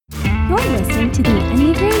You're listening to the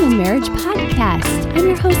Enneagram and Marriage Podcast. I'm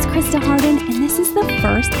your host, Krista Harden, and this is the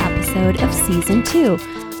first episode of Season 2.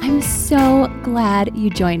 I'm so glad you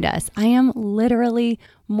joined us. I am literally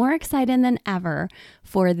more excited than ever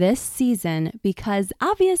for this season because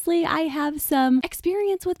obviously I have some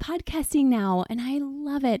experience with podcasting now and I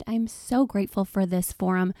love it. I'm so grateful for this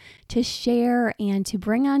forum to share and to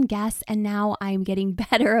bring on guests, and now I'm getting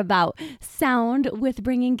better about sound with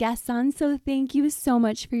bringing guests on, so thank you so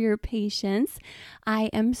much for your patience. I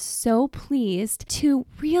am so pleased to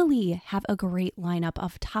really have a great lineup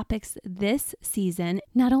of topics this season.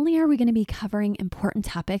 Not only are we going to be covering important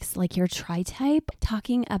topics like your tri-type,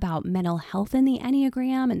 talking about mental health in the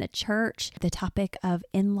Enneagram and the church, the topic of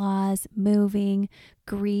in-laws, moving,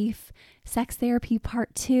 grief, sex therapy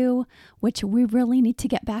part 2, which we really need to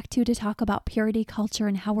get back to talk about purity culture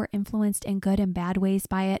and how we're influenced in good and bad ways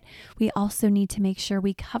by it. We also need to make sure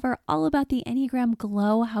we cover all about the Enneagram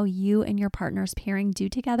Glow, how you and your partner's pairing do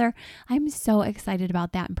together. I'm so excited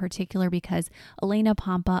about that in particular because Elena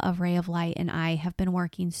Pompa of Ray of Light and I have been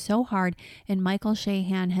working so hard, and Michael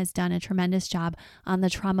Shahan has done a tremendous job on the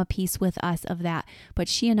trauma piece with us of that. But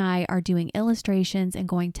she and I are doing illustrations and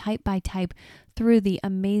going type by type through the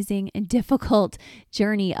amazing and difficult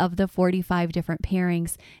journey of the 45 different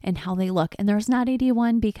pairings and how they look. And there's not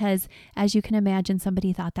 81 because, as you can imagine,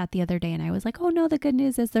 somebody thought that the other day and I was like, oh no, the good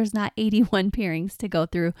news is there's not 81 pairings to go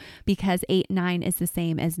through because 8-9 is the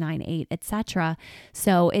same as 9-8, etc.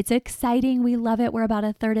 So it's exciting. We love it. We're about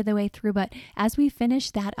a third of the way through, but as we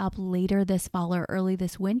finish that up later this fall or early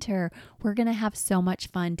this winter, we're going to have so much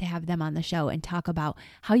fun to have them on the show and talk about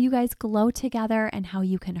how you guys glow together and how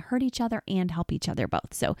you can hurt each other and help each other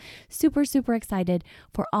both. So super, super excited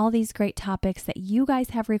for all these great topics that you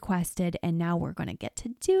guys have requested, and now we're going to get to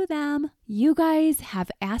do them. You guys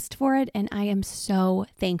have asked for it, and I am so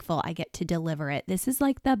thankful I get to deliver it. This is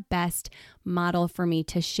like the best model for me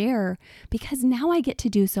to share because now I get to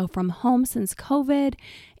do so from home since COVID.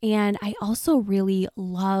 And I also really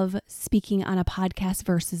love speaking on a podcast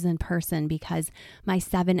versus in person because my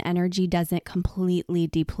 7 energy doesn't completely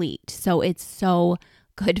deplete. So it's so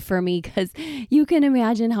good for me because you can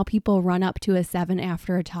imagine how people run up to a 7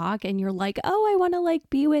 after a talk and you're like, oh, I want to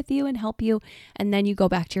be with you and help you. And then you go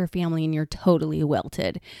back to your family and you're totally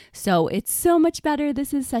wilted. So it's so much better.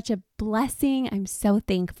 This is such a blessing. I'm so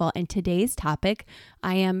thankful. And today's topic,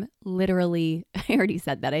 I am literally, I already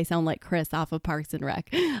said that. I sound like Chris off of Parks and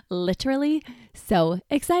Rec. Literally so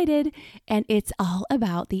excited. And it's all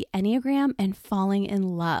about the Enneagram and falling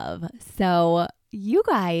in love. So you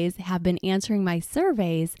guys have been answering my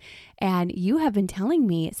surveys and you have been telling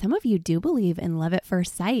me some of you do believe in love at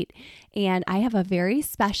first sight. And I have a very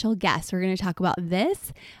special guest. We're going to talk about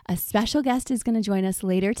this. A special guest is going to join us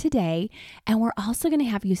later today. And we're also going to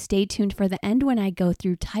have you stay tuned for the end when I go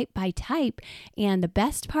through type by type and the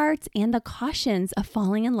best parts and the cautions of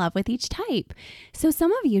falling in love with each type. So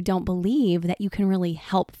some of you don't believe that you can really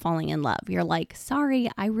help falling in love. You're like, sorry,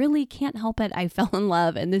 I really can't help it. I fell in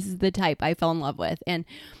love and this is the type I fell in love with. And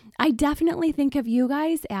I definitely think of you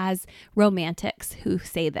guys as romantics who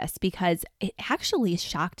say this because it actually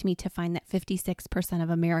shocked me to find that 56% of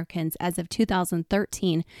Americans as of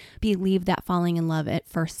 2013 believe that falling in love at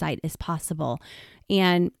first sight is possible.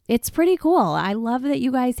 And it's pretty cool. I love that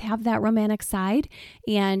you guys have that romantic side,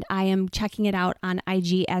 and I am checking it out on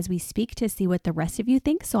IG as we speak to see what the rest of you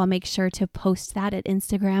think. So I'll make sure to post that at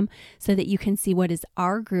Instagram so that you can see what does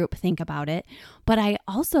our group think about it. But I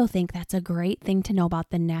also think that's a great thing to know about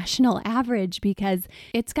the national average because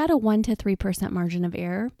it's got a 1 to 3% margin of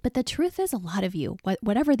error. But the truth is a lot of you,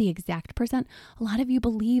 whatever the exact percent, a lot of you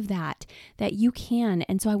believe that you can.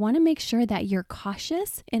 And so I want to make sure that you're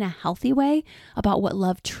cautious in a healthy way about what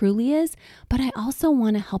love truly is, but I also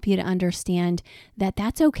want to help you to understand that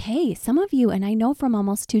that's okay. Some of you, and I know from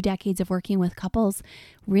almost 2 decades of working with couples,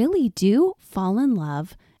 really do fall in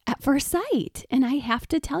love at first sight. And I have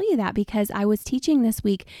to tell you that because I was teaching this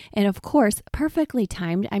week, and of course, perfectly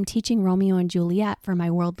timed, I'm teaching Romeo and Juliet for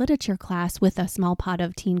my world literature class with a small pod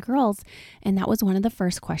of teen girls. And that was one of the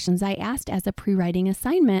first questions I asked as a pre-writing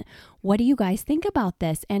assignment. What do you guys think about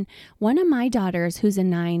this? And one of my daughters, who's a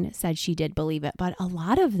 9, said she did believe it, but a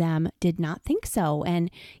lot of them did not think so. And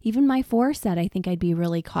even my 4 said, I think I'd be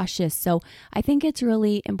really cautious. So I think it's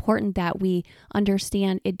really important that we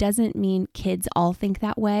understand it doesn't mean kids all think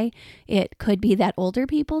that way. It could be that older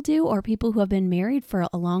people do, or people who have been married for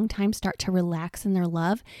a long time start to relax in their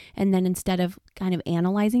love. And then instead of kind of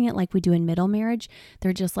analyzing it like we do in middle marriage,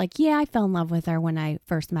 they're just like, yeah, I fell in love with her when I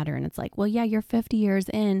first met her. And it's like, well, yeah, you're 50 years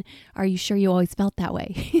in. Are you sure you always felt that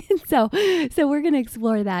way? So we're going to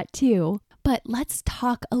explore that too. But let's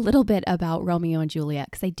talk a little bit about Romeo and Juliet,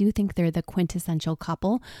 because I do think they're the quintessential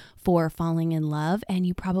couple for falling in love, and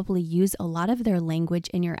you probably use a lot of their language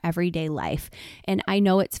in your everyday life. And I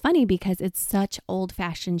know it's funny because it's such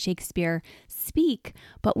old-fashioned Shakespeare speak,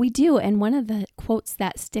 but we do. And one of the quotes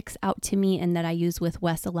that sticks out to me and that I use with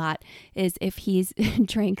Wes a lot is if he's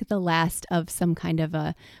drank the last of some kind of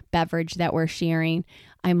a beverage that we're sharing,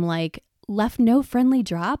 I'm like, left no friendly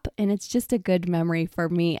drop. And it's just a good memory for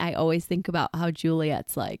me. I always think about how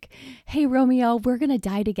Juliet's like, hey, Romeo, we're going to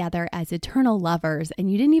die together as eternal lovers. And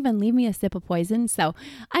you didn't even leave me a sip of poison. So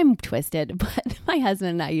I'm twisted, but my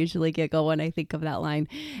husband and I usually giggle when I think of that line.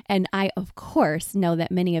 And I, of course, know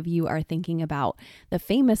that many of you are thinking about the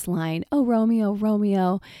famous line, oh, Romeo,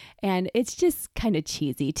 Romeo. And it's just kind of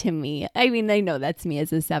cheesy to me. I mean, I know that's me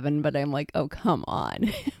as a 7, but I'm like, oh, come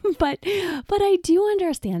on. But I do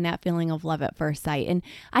understand that feeling of love at first sight. And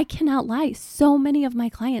I cannot lie. So many of my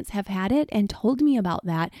clients have had it and told me about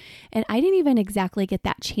that. And I didn't even exactly get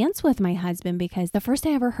that chance with my husband, because the first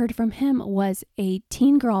I ever heard from him was a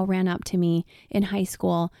teen girl ran up to me in high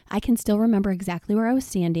school. I can still remember exactly where I was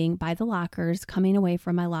standing by the lockers, coming away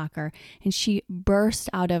from my locker. And she burst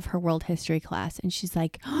out of her world history class. And she's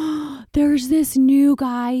like, oh, there's this new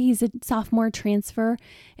guy. He's a sophomore transfer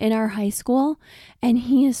in our high school. And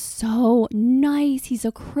he is so nice. He's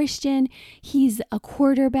a Christian. He's a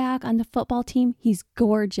quarterback on the football team. He's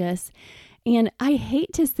gorgeous. And I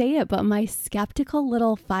hate to say it, but my skeptical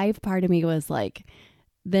little 5 part of me was like,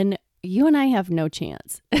 then you and I have no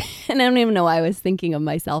chance. And I don't even know why I was thinking of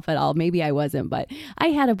myself at all. Maybe I wasn't, but I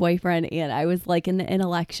had a boyfriend and I was like in the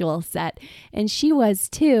intellectual set, and she was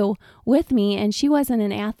too with me, and she wasn't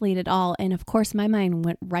an athlete at all. And of course, my mind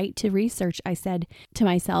went right to research. I said to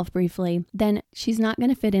myself briefly, then she's not going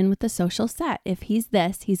to fit in with the social set. If he's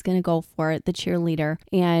this, he's going to go for the cheerleader.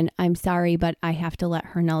 And I'm sorry, but I have to let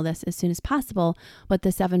her know this as soon as possible. But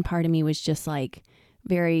the 7 part of me was just like,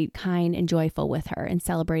 very kind and joyful with her and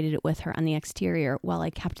celebrated it with her on the exterior while I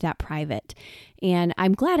kept that private. And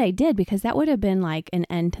I'm glad I did, because that would have been like an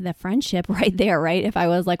end to the friendship right there, right? If I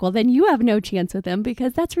was like, well, then you have no chance with him,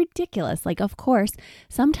 because that's ridiculous. Like, of course,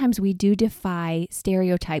 sometimes we do defy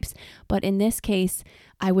stereotypes, but in this case,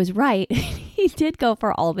 I was right. He did go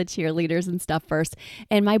for all the cheerleaders and stuff first.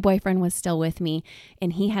 And my boyfriend was still with me,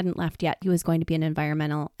 and he hadn't left yet. He was going to be an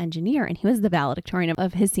environmental engineer, and he was the valedictorian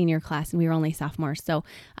of his senior class, and we were only sophomores. So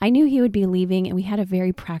I knew he would be leaving, and we had a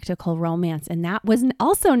very practical romance. And that was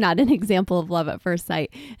also not an example of love at first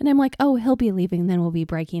sight. And I'm like, oh, he'll be leaving, then we'll be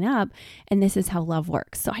breaking up. And this is how love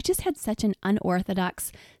works. So I just had such an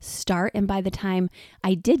unorthodox start. And by the time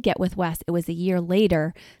I did get with Wes, it was a year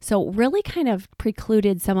later. So really kind of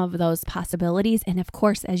precluded some of those possibilities. And of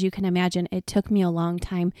course, as you can imagine, it took me a long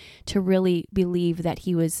time to really believe that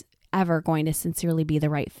he was ever going to sincerely be the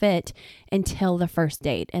right fit until the first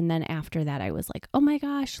date. And then after that, I was like, oh my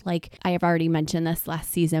gosh, like I have already mentioned this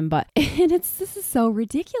last season, but this is so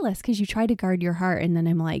ridiculous, because you try to guard your heart. And then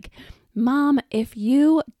I'm like, Mom, if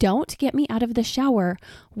you don't get me out of the shower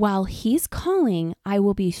while he's calling, I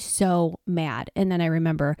will be so mad. And then I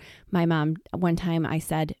remember my mom, one time I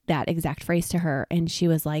said that exact phrase to her, and she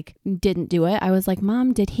was like, didn't do it. I was like,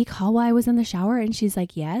 Mom, did he call while I was in the shower? And she's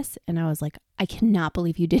like, yes. And I was like, I cannot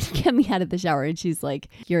believe you didn't get me out of the shower. And she's like,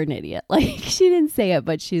 you're an idiot. Like, she didn't say it,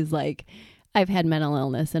 but she's like, I've had mental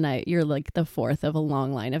illness, and you're like the 4th of a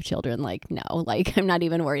long line of children. Like, no, like I'm not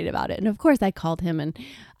even worried about it. And of course I called him, and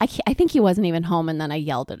I think he wasn't even home. And then I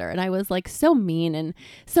yelled at her, and I was like so mean and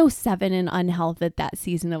so 7 and unhealthy at that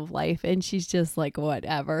season of life. And she's just like,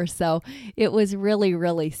 whatever. So it was really,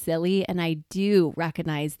 really silly. And I do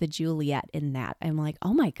recognize the Juliet in that. I'm like,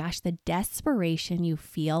 oh my gosh, the desperation you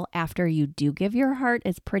feel after you do give your heart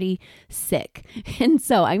is pretty sick. And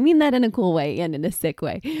so I mean that in a cool way and in a sick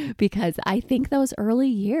way, because I think those early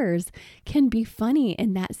years can be funny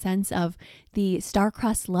in that sense of the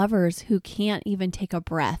star-crossed lovers who can't even take a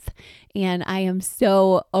breath. And I am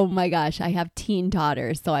so, oh my gosh, I have teen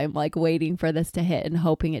daughters. So I'm like waiting for this to hit and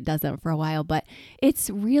hoping it doesn't for a while. But it's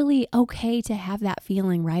really okay to have that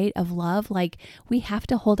feeling, right, of love. Like we have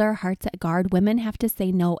to hold our hearts at guard. Women have to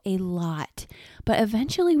say no a lot. But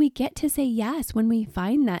eventually we get to say yes when we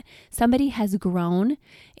find that somebody has grown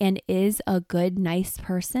and is a good, nice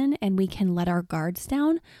person, and we can let our guards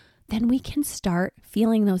down. Then we can start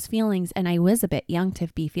feeling those feelings. And I was a bit young to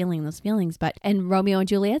be feeling those feelings. But in Romeo and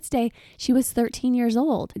Juliet's day, she was 13 years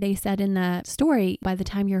old. They said in the story, by the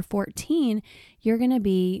time you're 14, you're going to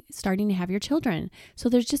be starting to have your children. So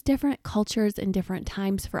there's just different cultures and different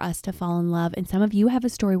times for us to fall in love. And some of you have a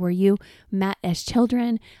story where you met as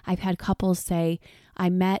children. I've had couples say, I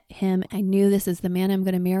met him, I knew this is the man I'm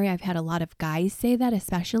going to marry. I've had a lot of guys say that,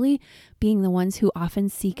 especially being the ones who often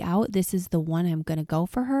seek out, this is the one I'm going to go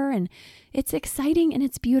for her. And it's exciting and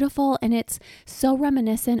it's beautiful and it's so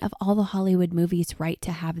reminiscent of all the Hollywood movies, right?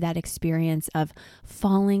 To have that experience of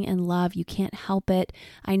falling in love. You can't help it.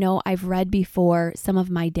 I know I've read before some of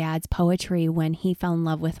my dad's poetry when he fell in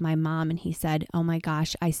love with my mom and he said, oh my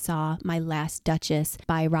gosh, I saw My Last Duchess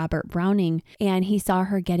by Robert Browning, and he saw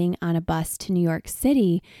her getting on a bus to New York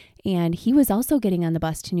City, and he was also getting on the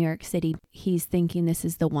bus to New York City. He's thinking, this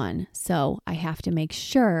is the one. So I have to make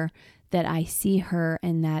sure that I see her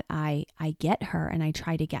and that I get her and I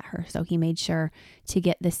try to get her. So he made sure to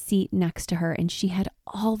get the seat next to her, and she had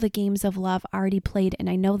all the games of love already played. And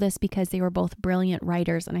I know this because they were both brilliant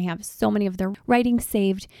writers and I have so many of their writings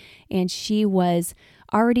saved. And she was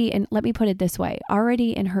already, and let me put it this way,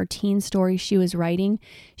 already in her teen story she was writing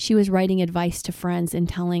advice to friends and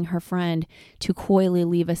telling her friend to coyly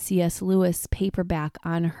leave a C.S. Lewis paperback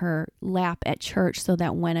on her lap at church so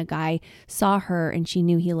that when a guy saw her and she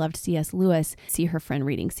knew he loved C.S. Lewis, see her friend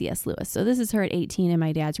reading C.S. Lewis. So this is her at 18 and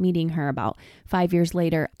my dad's meeting her about 5 years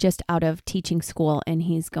later, just out of teaching school. And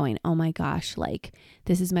he's going, oh my gosh, like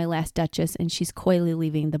this is My Last Duchess. And she's coyly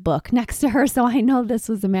leaving the book next to her. So I know this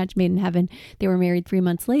was a match made in heaven. They were married 3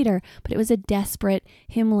 months later, but it was a desperate,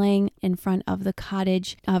 him laying in front of the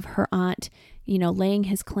cottage of her aunt, laying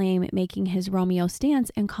his claim, making his Romeo stance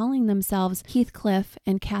and calling themselves Heathcliff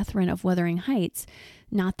and Catherine of Wuthering Heights.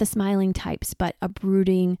 Not the smiling types, but a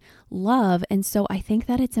brooding love. And so I think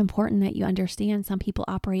that it's important that you understand some people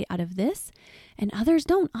operate out of this and others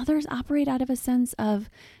don't. Others operate out of a sense of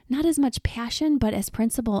not as much passion, but as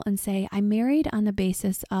principle and say, I married on the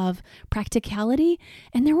basis of practicality.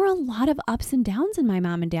 And there were a lot of ups and downs in my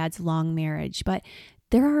mom and dad's long marriage, but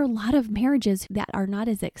there are a lot of marriages that are not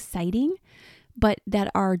as exciting, but that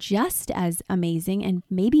are just as amazing and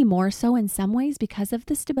maybe more so in some ways because of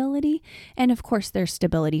the stability. And of course, there's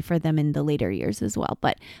stability for them in the later years as well.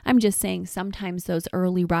 But I'm just saying sometimes those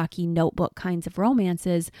early rocky notebook kinds of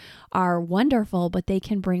romances are wonderful, but they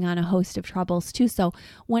can bring on a host of troubles too. So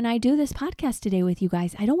when I do this podcast today with you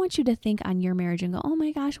guys, I don't want you to think on your marriage and go, oh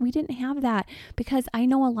my gosh, we didn't have that, because I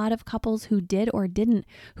know a lot of couples who did or didn't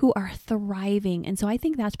who are thriving. And so I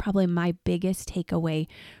think that's probably my biggest takeaway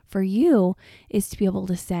for you is to be able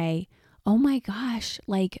to say, oh my gosh,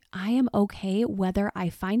 like I am okay whether I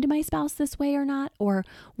find my spouse this way or not, or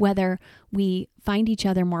whether we find each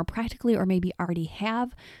other more practically or maybe already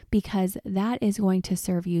have, because that is going to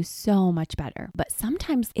serve you so much better. But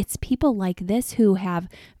sometimes it's people like this who have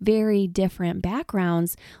very different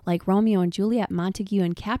backgrounds, like Romeo and Juliet, Montague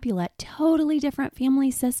and Capulet, totally different family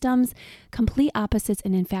systems, complete opposites,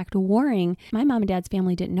 and in fact warring. My mom and dad's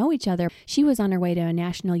family didn't know each other. She was on her way to a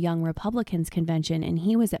National Young Republicans convention and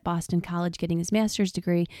he was at Boston College getting his master's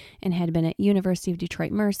degree and had been at University of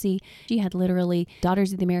Detroit Mercy. She had literally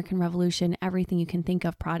Daughters of the American Revolution, everything you can think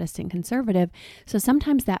of, Protestant conservative. So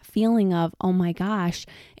sometimes that feeling of, oh my gosh,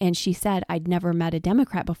 and she said, I'd never met a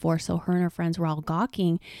Democrat before, so her and her friends were all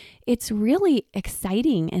gawking. It's really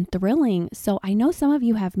exciting and thrilling. So I know some of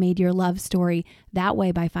you have made your love story that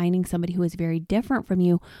way by finding somebody who is very different from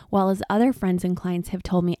you, while as other friends and clients have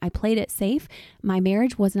told me, I played it safe. My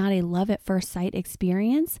marriage was not a love at first sight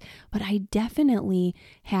experience, but I definitely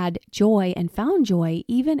had joy and found joy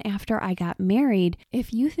even after I got married.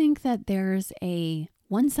 If you think that there's a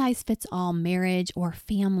one-size-fits-all marriage or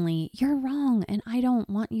family, you're wrong. And I don't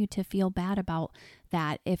want you to feel bad about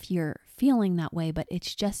that if you're feeling that way, but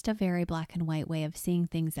it's just a very black and white way of seeing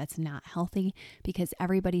things that's not healthy, because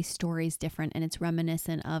everybody's story is different and it's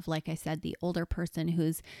reminiscent of, like I said, the older person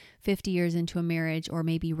who's 50 years into a marriage or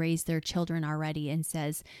maybe raised their children already and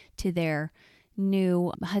says to their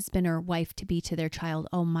new husband or wife to be to their child,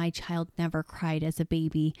 oh, my child never cried as a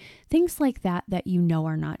baby. Things like that you know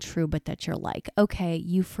are not true, but that you're like, okay,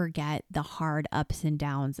 you forget the hard ups and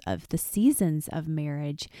downs of the seasons of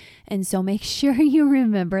marriage. And so make sure you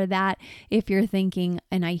remember that if you're thinking,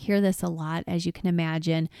 and I hear this a lot, as you can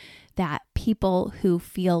imagine, that people who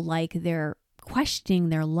feel like they're questioning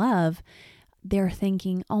their love, they're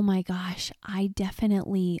thinking, oh my gosh, I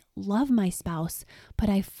definitely love my spouse, but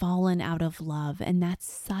I've fallen out of love. And that's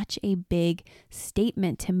such a big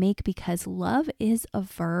statement to make, because love is a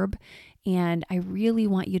verb And I really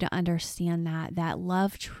want you to understand that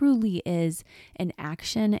love truly is an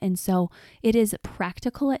action. And so it is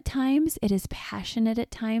practical at times, it is passionate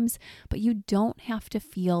at times, but you don't have to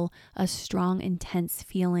feel a strong, intense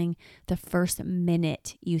feeling the first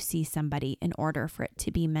minute you see somebody in order for it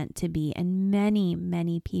to be meant to be. And many,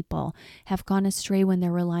 many people have gone astray when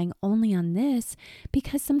they're relying only on this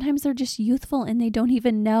because sometimes they're just youthful and they don't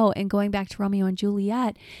even know. And going back to Romeo and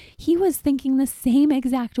Juliet, he was thinking the same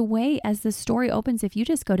exact way as the story opens. If you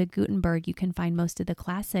just go to Gutenberg, you can find most of the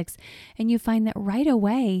classics, and you find that right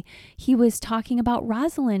away he was talking about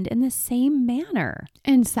Rosalind in the same manner.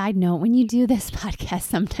 And side note, when you do this podcast,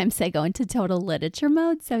 sometimes I go into total literature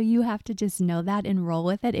mode, so you have to just know that and roll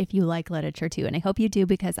with it if you like literature too. And I hope you do,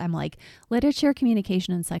 because I'm like, literature,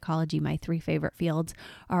 communication, and psychology, my three favorite fields,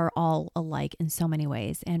 are all alike in so many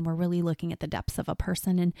ways. And we're really looking at the depths of a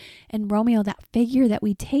person. And Romeo, that figure that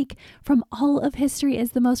we take from all of history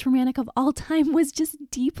as the most romantic of all time, was just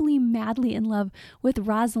deeply, madly in love with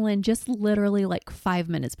Rosalind just literally like 5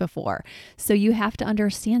 minutes before. So you have to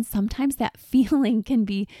understand sometimes that feeling can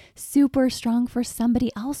be super strong for somebody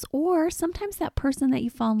else, or sometimes that person that you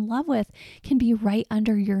fall in love with can be right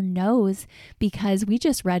under your nose, because we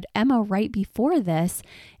just read Emma right before this,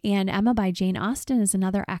 and Emma by Jane Austen is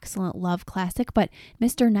another excellent love classic, but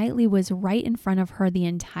Mr. Knightley was right in front of her the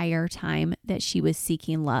entire time that she was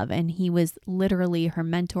seeking love, and he was literally her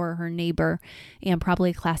mentor, her neighbor, and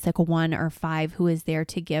probably classic 1 or 5 who is there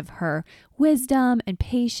to give her wisdom and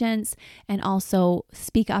patience, and also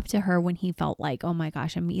speak up to her when he felt like, oh my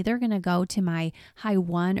gosh, I'm either going to go to my high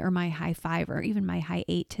 1 or my high 5 or even my high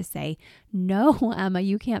 8 to say, no, Emma,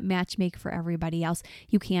 you can't matchmake for everybody else.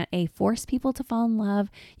 You can't force people to fall in love.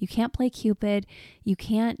 You can't play Cupid. You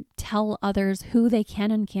can't tell others who they can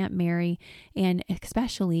and can't marry. And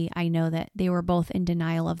especially, I know that they were both in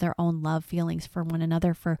denial of their own love feelings for one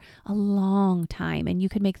another for a long time. And you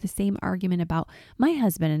could make the same argument about my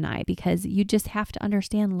husband and I, because you just have to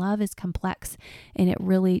understand love is complex and it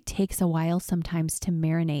really takes a while sometimes to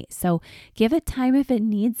marinate. So give it time if it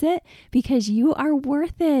needs it, because you are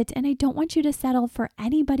worth it. And I don't want you to settle for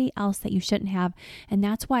anybody else that you shouldn't have. And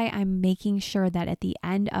that's why I'm making sure that at the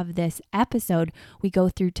end of this episode, we go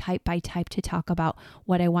through type by type to talk about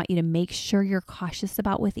what I want you to make sure you're cautious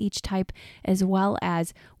about with each type, as well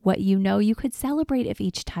as what you know you could celebrate of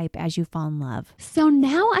each type as you fall in love. So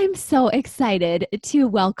now I'm so excited to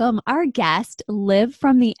welcome our guest, Liv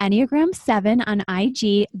from the Enneagram 7 on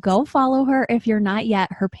IG. Go follow her if you're not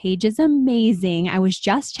yet. Her page is amazing. I was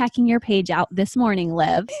just checking your page out this morning,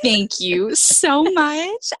 Liv. Thank you so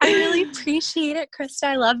much. I really appreciate it, Krista.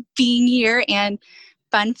 I love being here. And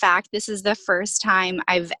fun fact, this is the first time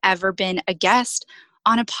I've ever been a guest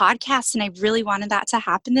on a podcast, and I really wanted that to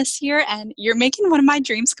happen this year, and you're making one of my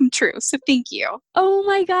dreams come true. So thank you. Oh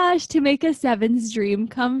my gosh, to make a 7's dream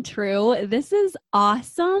come true. This is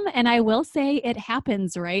awesome. And I will say it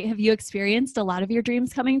happens, right? Have you experienced a lot of your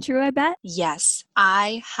dreams coming true, I bet? Yes,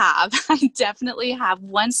 I have. I definitely have.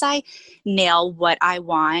 Once I nail what I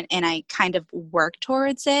want and I kind of work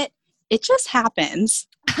towards it, it just happens.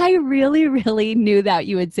 I really, really knew that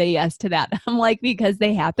you would say yes to that. I'm like, because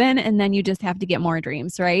they happen and then you just have to get more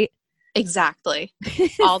dreams, right? Exactly.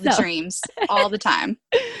 All the dreams, all the time.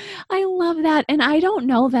 I love that. And I don't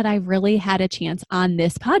know that I've really had a chance on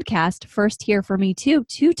this podcast, first here for me too,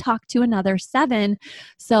 to talk to another 7.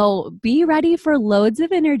 So be ready for loads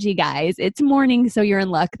of energy, guys. It's morning, so you're in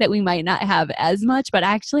luck that we might not have as much, but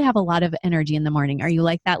I actually have a lot of energy in the morning. Are you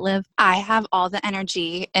like that, Liv? I have all the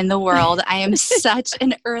energy in the world. I am such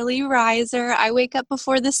an early riser. I wake up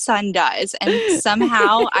before the sun does, and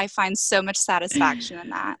somehow I find so much satisfaction in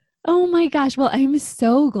that. Oh my gosh. Well, I'm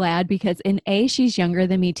so glad, because in A, she's younger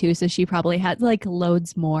than me too. So she probably had like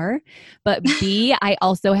loads more, but B, I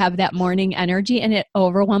also have that morning energy and it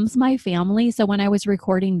overwhelms my family. So when I was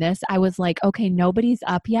recording this, I was like, okay, nobody's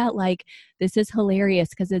up yet. Like, this is hilarious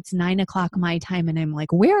because it's 9 o'clock my time. And I'm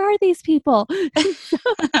like, where are these people? And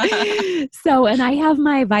I have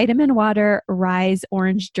my vitamin water Rise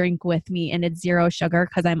orange drink with me, and it's 0 sugar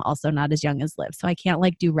because I'm also not as young as Liv. So I can't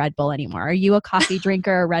like do Red Bull anymore. Are you a coffee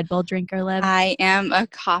drinker or Red Bull drinker, Liv? I am a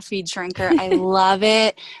coffee drinker. I love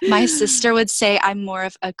it. My sister would say I'm more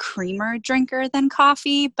of a creamer drinker than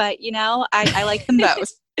coffee, but you know, I like them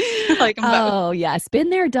both. I like them both. Oh yes. Been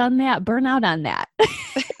there, done that, burn out on that.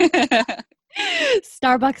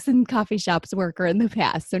 Starbucks and coffee shops worker in the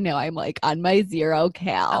past. So now I'm like on my 0 Oh,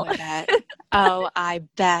 cal. I bet. Oh, I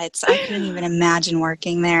bet. I couldn't even imagine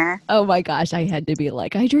working there. Oh my gosh, I had to be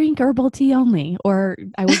like, I drink herbal tea only, or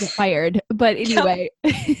I will get fired. But Yep. anyway,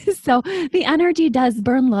 so the energy does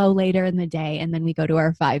burn low later in the day. And then we go to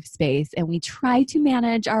our 5 space and we try to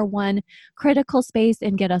manage our 1 critical space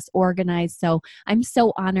and get us organized. So I'm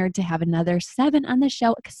so honored to have another 7 on the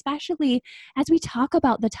show, especially as we talk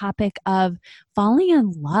about the topic of falling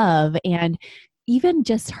in love and even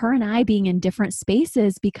just her and I being in different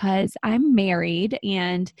spaces because I'm married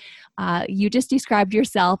and you just described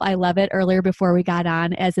yourself, I love it, earlier before we got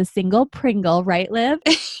on, as a single Pringle, right, Liv?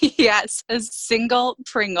 Yes, a single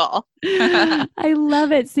Pringle. I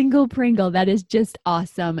love it. Single Pringle. That is just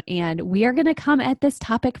awesome. And we are going to come at this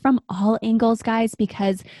topic from all angles, guys,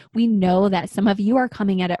 because we know that some of you are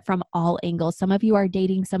coming at it from all angles. Some of you are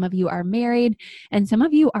dating, some of you are married, and some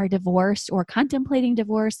of you are divorced or contemplating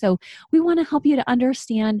divorce. So we want to help you to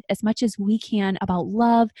understand as much as we can about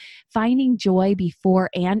love, finding joy before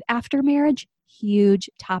and after marriage. Huge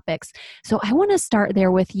topics. So I want to start there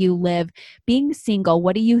with you, Liv. Being single,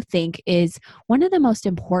 what do you think is one of the most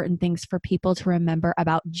important things for people to remember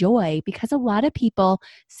about joy? Because a lot of people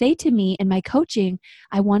say to me in my coaching,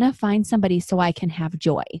 I want to find somebody so I can have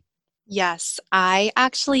joy. Yes, I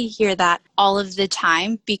actually hear that all of the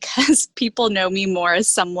time because people know me more as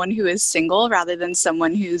someone who is single rather than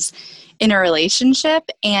someone who's in a relationship.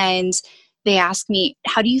 And they ask me,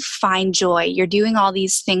 how do you find joy? You're doing all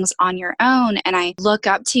these things on your own. And I look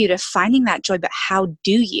up to you to finding that joy, but how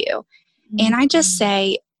do you? And I just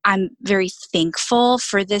say, I'm very thankful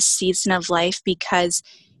for this season of life because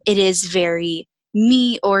it is very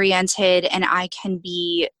me oriented and I can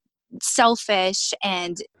be selfish.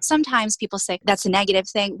 And sometimes people say that's a negative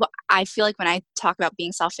thing. Well, I feel like when I talk about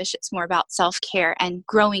being selfish, it's more about self-care and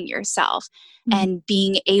growing yourself and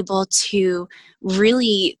being able to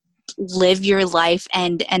really live your life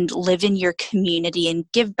and live in your community and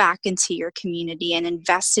give back into your community and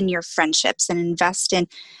invest in your friendships and invest in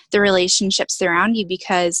the relationships around you,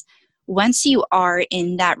 because once you are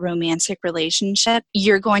in that romantic relationship,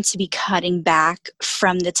 you're going to be cutting back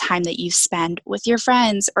from the time that you spend with your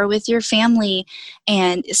friends or with your family.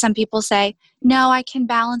 And some people say, no, I can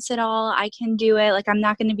balance it all. I can do it. Like, I'm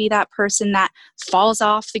not going to be that person that falls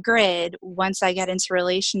off the grid once I get into a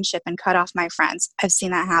relationship and cut off my friends. I've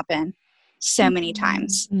seen that happen so many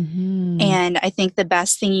times. And I think the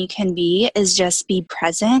best thing you can be is just be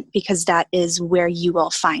present, because that is where you will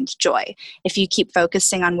find joy. If you keep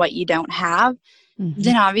focusing on what you don't have,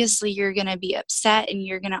 then obviously you're going to be upset and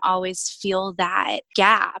you're going to always feel that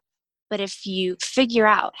gap. But if you figure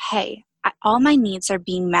out, hey, all my needs are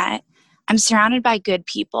being met, I'm surrounded by good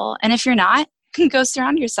people. And if you're not, go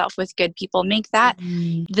surround yourself with good people. Make that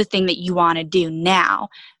the thing that you want to do now,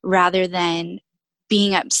 rather than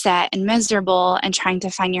being upset and miserable and trying to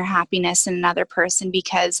find your happiness in another person,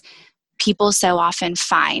 because people so often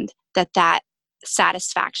find that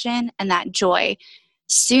satisfaction and that joy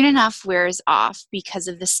soon enough wears off because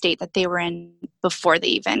of the state that they were in before they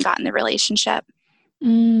even got in the relationship.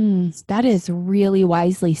 That is really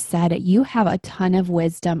wisely said. You have a ton of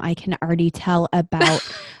wisdom, I can already tell, about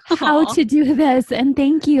how to do this. And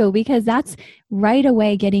thank you, because that's right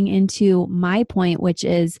away getting into my point, which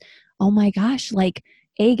is, oh my gosh, like,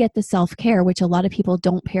 A, get the self-care, which a lot of people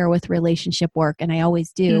don't pair with relationship work. And I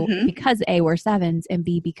always do because A, we're 7s, and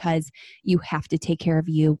B, because you have to take care of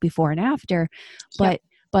you before and after. But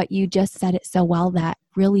you just said it so well that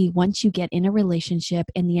really, once you get in a relationship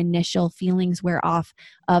and the initial feelings wear off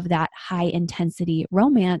of that high intensity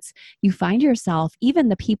romance, you find yourself, even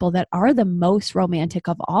the people that are the most romantic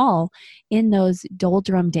of all, in those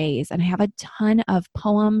doldrum days. And I have a ton of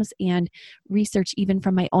poems and research, even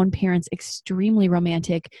from my own parents' extremely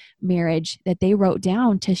romantic marriage, that they wrote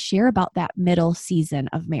down to share about that middle season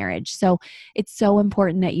of marriage. So it's so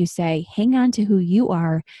important that you say, hang on to who you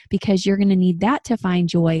are, because you're going to need that to find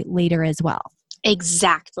joy later as well.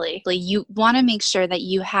 Exactly. You want to make sure that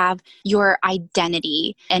you have your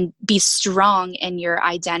identity and be strong in your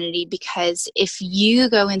identity, because if you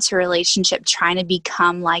go into a relationship trying to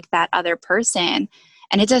become like that other person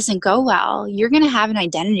and it doesn't go well, you're going to have an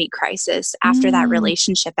identity crisis after that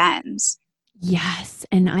relationship ends. Yes.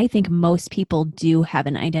 And I think most people do have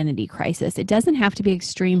an identity crisis. It doesn't have to be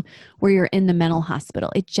extreme where you're in the mental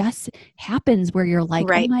hospital. It just happens where you're like,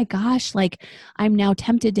 oh my gosh, like, I'm now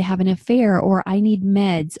tempted to have an affair, or I need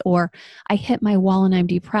meds, or I hit my wall and I'm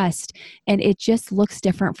depressed. And it just looks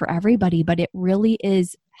different for everybody, but it really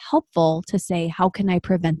is helpful to say, how can I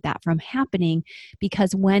prevent that from happening?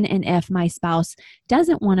 Because when and if my spouse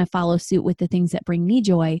doesn't want to follow suit with the things that bring me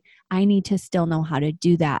joy, I need to still know how to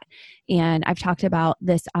do that. And I've talked about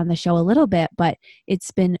this on the show a little bit, but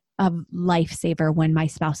it's been a lifesaver when my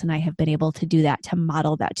spouse and I have been able to do that, to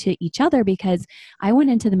model that to each other, because I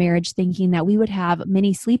went into the marriage thinking that we would have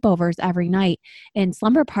mini sleepovers every night and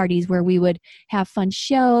slumber parties where we would have fun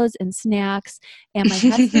shows and snacks. And my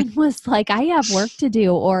husband was like, I have work to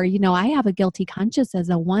do, or, I have a guilty conscience as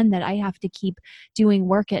a one that I have to keep doing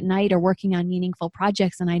work at night or working on meaningful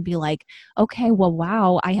projects. And I'd be like, okay, well,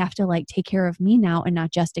 wow, I have to take care of me now and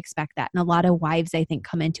not just expect that. And a lot of wives, I think,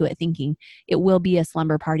 come into it thinking it will be a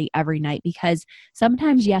slumber party every night, because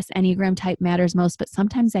sometimes, yes, Enneagram type matters most, but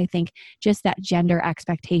sometimes I think just that gender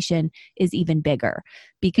expectation is even bigger,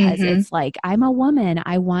 because it's like, I'm a woman,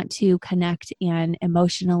 I want to connect and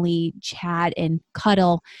emotionally chat and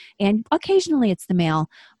cuddle, and occasionally it's the male,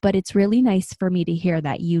 but it's really nice for me to hear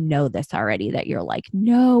that this already, that you're like,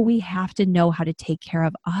 no, we have to know how to take care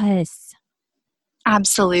of us.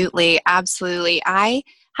 Absolutely. Absolutely. I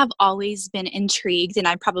have always been intrigued, and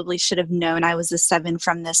I probably should have known I was a 7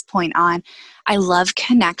 from this point on. I love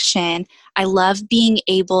connection. I love being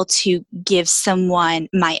able to give someone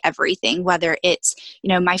my everything, whether it's,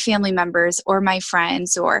 my family members or my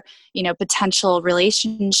friends or, potential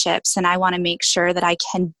relationships. And I want to make sure that I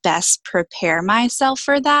can best prepare myself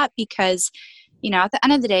for that, because at the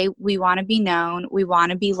end of the day, we want to be known, we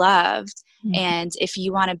want to be loved. Mm-hmm. And if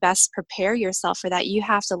you want to best prepare yourself for that, you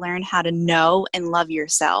have to learn how to know and love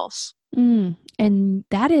yourself. And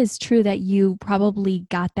that is true, that you probably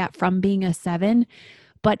got that from being a 7,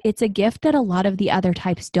 but it's a gift that a lot of the other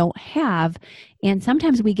types don't have. And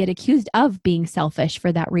sometimes we get accused of being selfish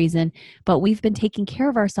for that reason, but we've been taking care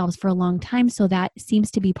of ourselves for a long time. So that seems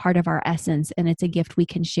to be part of our essence. And it's a gift we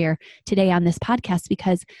can share today on this podcast,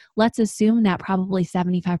 because let's assume that probably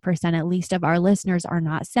 75% at least of our listeners are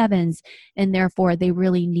not 7s. And therefore they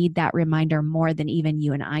really need that reminder more than even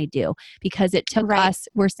you and I do, because it took us,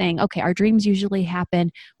 we're saying, okay, our dreams usually happen.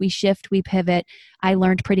 We shift, we pivot. I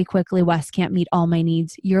learned pretty quickly, Wes can't meet all my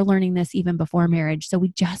needs. You're learning this even before marriage. So we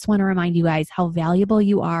just want to remind you guys how valuable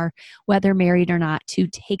you are, whether married or not, to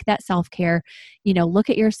take that self-care, look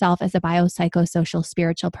at yourself as a biopsychosocial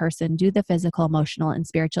spiritual person, do the physical, emotional, and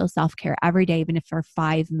spiritual self-care every day, even if for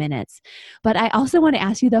 5 minutes. But I also want to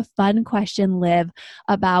ask you the fun question, Liv,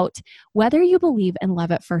 about whether you believe in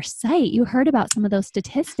love at first sight. You heard about some of those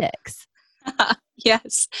statistics.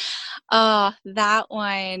 Yes. Oh, that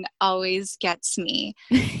one always gets me.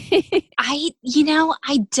 I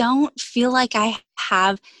don't feel like I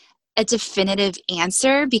have a definitive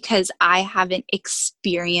answer, because I haven't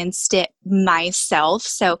experienced it myself.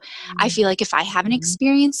 So I feel like if I haven't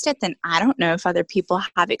experienced it, then I don't know if other people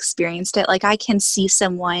have experienced it. Like, I can see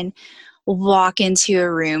someone walk into a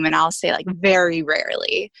room, and I'll say, very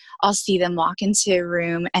rarely I'll see them walk into a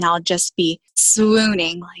room and I'll just be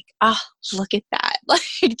swooning, oh, look at that,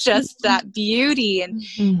 just that beauty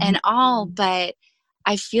and all. But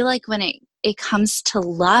I feel like when it comes to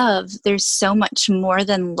love, there's so much more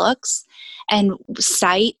than looks, and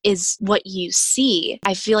sight is what you see.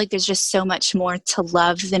 I feel like there's just so much more to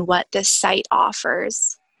love than what this sight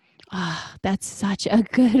offers. Oh, that's such a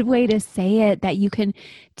good way to say it, that you can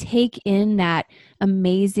take in that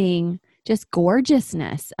amazing, just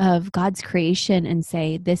gorgeousness of God's creation and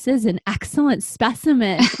say, this is an excellent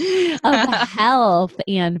specimen of health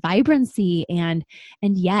and vibrancy and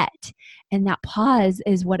yet. And that pause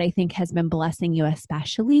is what I think has been blessing you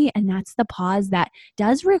especially. And that's the pause that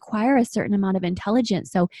does require a certain amount of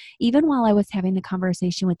intelligence. So even while I was having the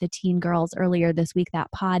conversation with the teen girls earlier this week,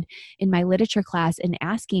 that pod in my literature class, and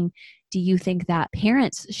asking, do you think that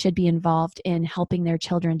parents should be involved in helping their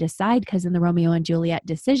children decide? Because in the Romeo and Juliet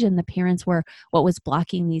decision, the parents were what was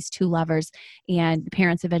blocking these two lovers. And the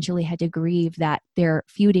parents eventually had to grieve that their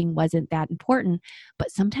feuding wasn't that important.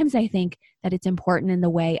 But sometimes I think that it's important in the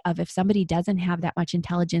way of, if somebody doesn't have that much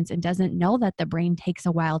intelligence and doesn't know that the brain takes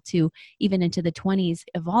a while to, even into the 20s,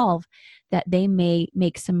 evolve, that they may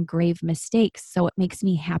make some grave mistakes. So it makes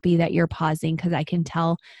me happy that you're pausing, because I can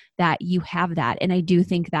tell that you have that. And I do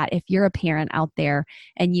think that if you're a parent out there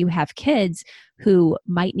and you have kids who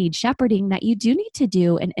might need shepherding, that you do need to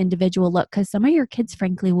do an individual look, because some of your kids,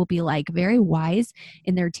 frankly, will be very wise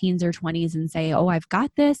in their teens or 20s and say, oh, I've got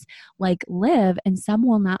this, Liv, and some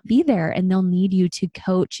will not be there, and they'll need you to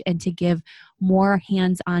coach and to give more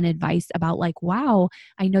hands-on advice about wow,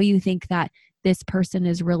 I know you think that this person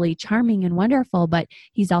is really charming and wonderful, but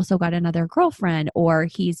he's also got another girlfriend or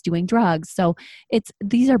he's doing drugs. So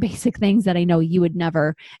these are basic things that I know you would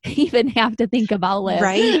never even have to think about, Liv.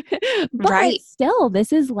 Right. But Right. still,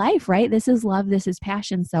 this is life, right? This is love. This is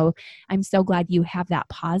passion. So I'm so glad you have that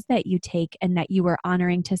pause that you take and that you were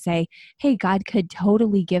honoring to say, hey, God could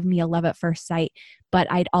totally give me a love at first sight, but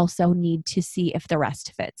I'd also need to see if the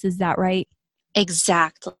rest fits. Is that right?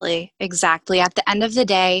 Exactly. Exactly. At the end of the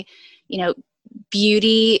day,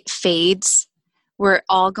 beauty fades. We're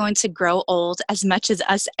all going to grow old. As much as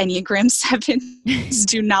us Enneagram 7s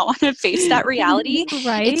do not want to face that reality,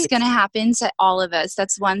 Right? It's going to happen to all of us.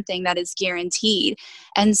 That's one thing that is guaranteed.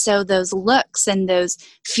 And so those looks and those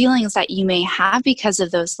feelings that you may have because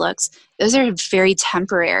of those looks, those are very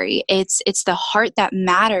temporary. It's the heart that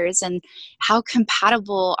matters, and how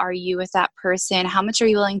compatible are you with that person? How much are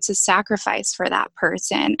you willing to sacrifice for that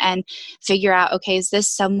person? And figure out, okay, is this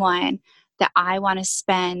someone that I want to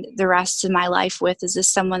spend the rest of my life with? Is this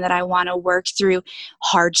someone that I want to work through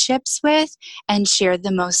hardships with and share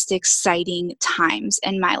the most exciting times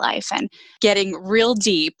in my life? And getting real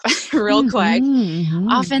deep real quick,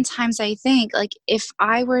 oftentimes I think, like, if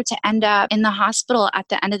I were to end up in the hospital at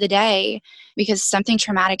the end of the day because something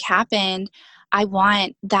traumatic happened, I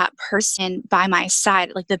want that person by my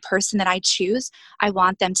side, like the person that I choose, I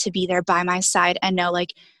want them to be there by my side and know,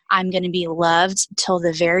 like, I'm going to be loved till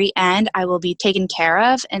the very end. I will be taken care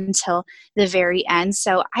of until the very end.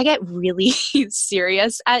 So I get really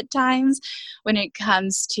serious at times when it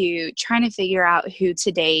comes to trying to figure out who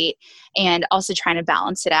to date, and also trying to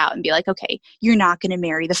balance it out and be like, okay, you're not going to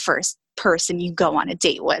marry the first person you go on a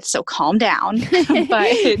date with, so calm down. But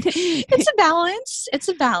it's a balance. It's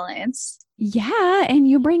a balance. Yeah. And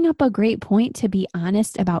you bring up a great point to be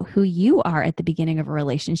honest about who you are at the beginning of a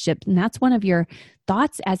relationship. And that's one of your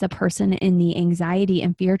thoughts as a person in the anxiety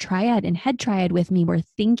and fear triad and head triad with me. We're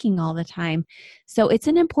thinking all the time. So it's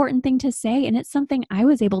an important thing to say. And it's something I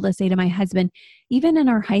was able to say to my husband, even in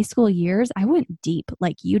our high school years. I went deep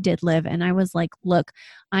like you did, Liv. And I was like, look,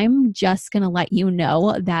 I'm just going to let you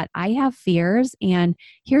know that I have fears and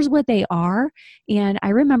here's what they are. And I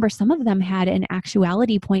remember some of them had an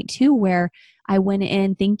actuality point too, where I went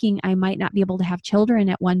in thinking I might not be able to have children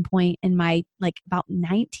at one point in my, like, about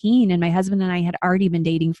 19, and my husband and I had already been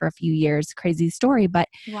dating for a few years. Crazy story, but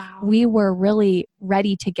Wow. we were really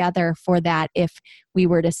ready together for that if we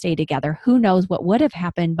were to stay together. Who knows what would have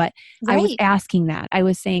happened, but I was asking that. I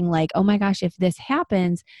was saying, like, oh my gosh, if this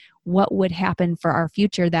happens, what would happen for our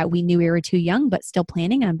future, that we knew we were too young, but still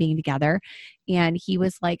planning on being together. And he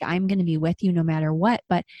was like, I'm going to be with you no matter what.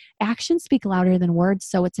 But actions speak louder than words.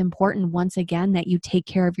 So it's important, once again, that you take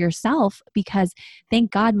care of yourself, because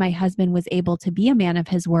thank God my husband was able to be a man of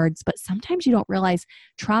his words. But sometimes you don't realize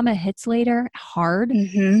trauma hits later hard,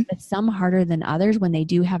 but some harder than others when they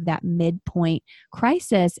do have that midpoint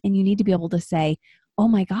crisis. And you need to be able to say, oh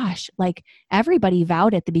my gosh, like, everybody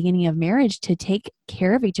vowed at the beginning of marriage to take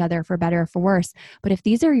care of each other for better or for worse. But if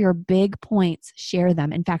these are your big points, share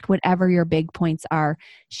them. In fact, whatever your big points are,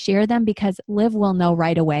 share them, because Liv will know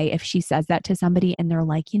right away if she says that to somebody and they're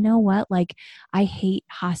like, you know what, like, I hate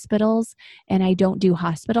hospitals and I don't do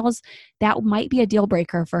hospitals. That might be a deal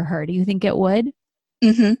breaker for her. Do you think it would?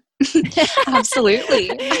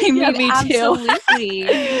 Absolutely. I mean, me absolutely.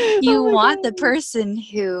 too. You want the person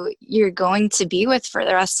who you're going to be with for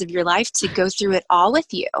the rest of your life to go through it all with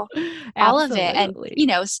you. All of it. And,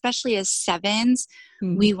 especially as 7s,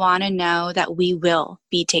 we want to know that we will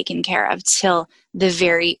be taken care of till the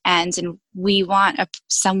very end. And we want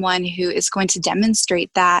someone who is going to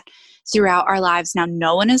demonstrate that throughout our lives. Now,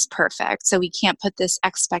 no one is perfect, so we can't put this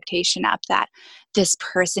expectation up that this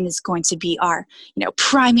person is going to be our,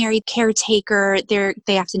 primary caretaker.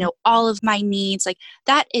 They have to know all of my needs. Like,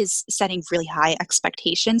 that is setting really high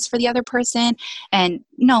expectations for the other person. And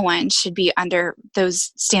no one should be under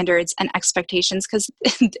those standards and expectations, because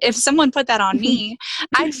if someone put that on me,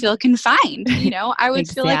 I'd feel confined. I would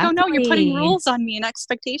feel like, oh no, you're putting rules on me and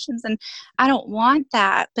expectations, and I don't want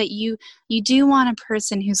that. But you do want a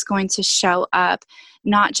person who's going to show up,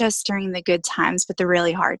 not just during the good times, but the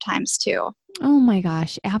really hard times too. Oh my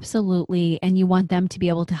gosh, absolutely. And you want them to be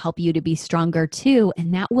able to help you to be stronger too.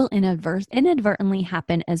 And that will inadvertently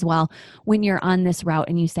happen as well when you're on this route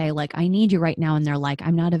and you say, like, I need you right now. And they're like,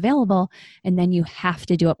 I'm not available. And then you have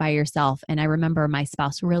to do it by yourself. And I remember my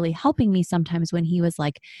spouse really helping me sometimes when he was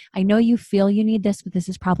like, I know you feel you need this, but this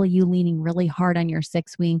is probably you leaning really hard on your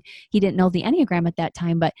 6 wing. He didn't know the Enneagram at that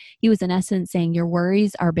time, but he was in essence saying, your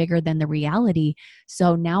worries are bigger than the reality.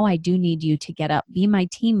 So now I do need you to get up, be my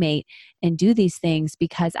teammate, and do these things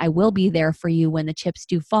because I will be there for you when the chips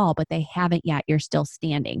do fall, but they haven't yet. You're still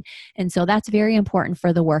standing. And so that's very important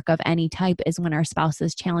for the work of any type, is when our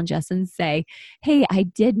spouses challenge us and say, hey, I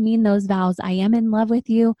did mean those vows. I am in love with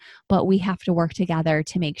you, but we have to work together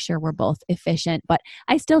to make sure we're both efficient. But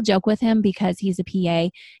I still joke with him because he's a PA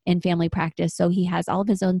in family practice. So he has all of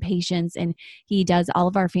his own patients and he does all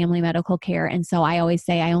of our family medical care. And so I always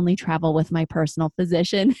say I only travel with my personal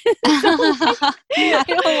physician. I love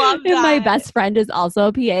that. And my best friend is also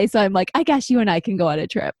a PA. So I'm like, I guess you and I can go on a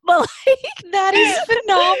trip. But that is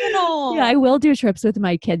phenomenal. Yeah, I will do trips with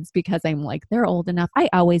my kids because I'm like, they're old enough. I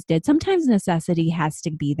always did. Sometimes necessity has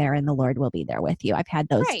to be there and the Lord will be there with you. I've had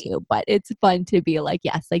those too, but it's fun to be like,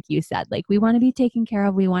 yes, like you said, like we want to be taken care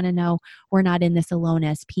of. We want to know we're not in this alone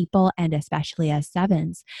as people and especially as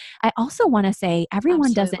sevens. I also want to say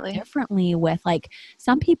everyone does it differently with like,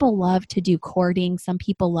 some people love to do courting. Some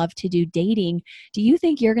people love to do dating. Do you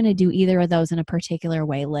think you're going to do either of those in a particular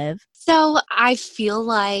way, Liv? So I feel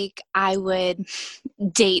like I would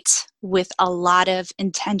date with a lot of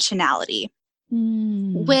intentionality,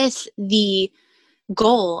 with the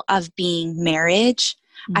goal of being marriage.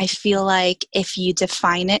 I feel like if you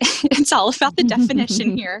define it, it's all about the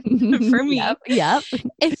definition here for me. Yep.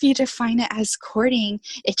 If you define it as courting,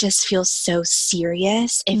 it just feels so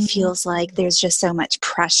serious. It feels like there's just so much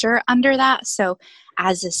pressure under that. So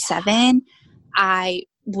as a 7, I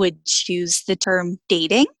would choose the term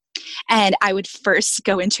dating. And I would first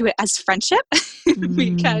go into it as friendship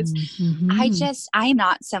because I am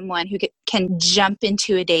not someone who can jump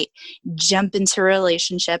into a date, jump into a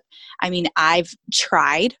relationship. I mean, I've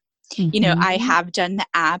tried, you know, I have done the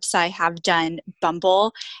apps, I have done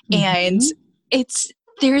Bumble, and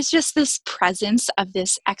there's just this presence of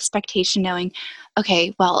this expectation knowing,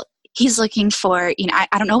 okay, well, he's looking for, you know,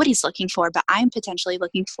 I don't know what he's looking for, but I'm potentially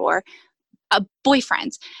looking for a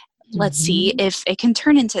boyfriend. Let's see if it can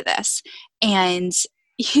turn into this. And,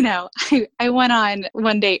 you know, I went on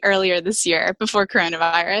one date earlier this year before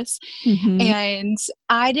coronavirus, and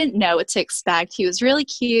I didn't know what to expect. He was really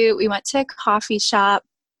cute. We went to a coffee shop.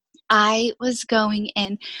 I was going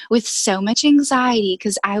in with so much anxiety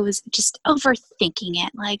because I was just overthinking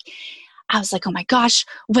it. Like, I was like, oh my gosh,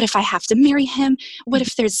 what if I have to marry him? What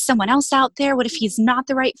if there's someone else out there? What if he's not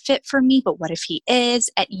the right fit for me? But what if he is?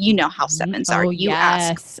 And you know how 7s are. You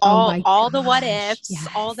ask all the what ifs,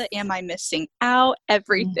 all the am I missing out,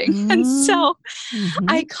 everything. And so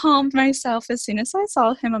I calmed myself as soon as I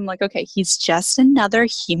saw him. I'm like, okay, he's just another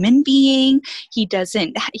human being.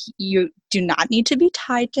 You do not need to be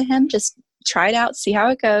tied to him. Just try it out, see how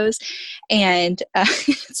it goes. And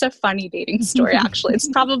it's a funny dating story, actually. It's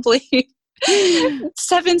probably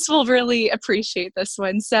 7s will really appreciate this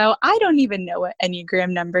one. So I don't even know what Enneagram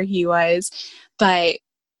number he was, but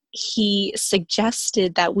he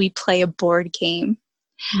suggested that we play a board game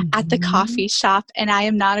at the coffee shop, and I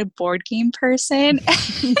am not a board game person.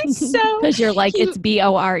 So because you're like, it's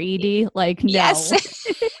BORED, like, no. Yes,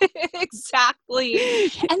 exactly.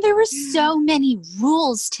 And there were so many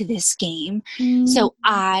rules to this game. So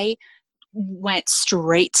I went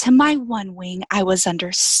straight to my one wing. I was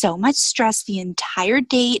under so much stress the entire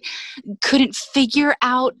date, couldn't figure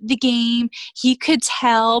out the game. He could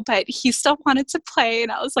tell, but he still wanted to play.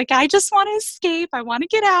 And I was like, I just want to escape. I want to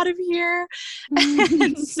get out of here.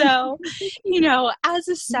 And so, you know, as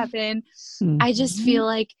a 7, I just feel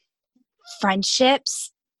like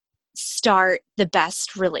friendships start the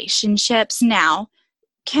best relationships. Now,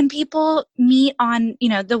 can people meet on, you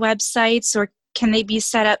know, the websites, or can they be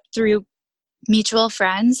set up through mutual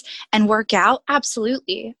friends and work out?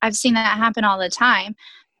 Absolutely. I've seen that happen all the time,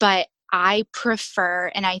 but I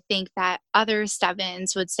prefer, and I think that other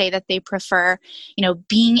 7s would say that they prefer, you know,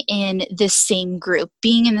 being in the same group,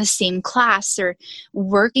 being in the same class, or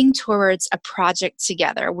working towards a project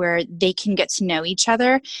together where they can get to know each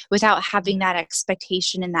other without having that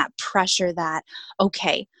expectation and that pressure that,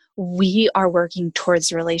 okay, we are working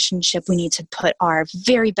towards a relationship. We need to put our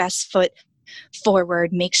very best foot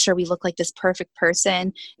forward, make sure we look like this perfect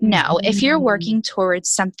person. No, if you're working towards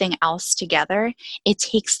something else together, it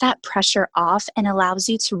takes that pressure off and allows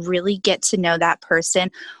you to really get to know that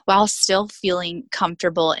person while still feeling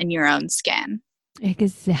comfortable in your own skin.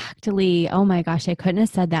 Exactly. Oh my gosh, I couldn't have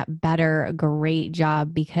said that better. Great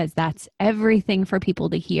job, because that's everything for people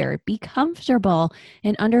to hear. Be comfortable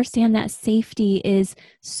and understand that safety is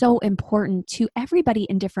so important to everybody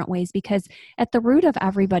in different ways, because at the root of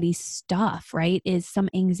everybody's stuff, right, is some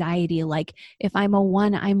anxiety. Like if I'm a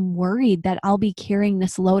 1, I'm worried that I'll be carrying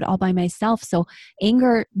this load all by myself. So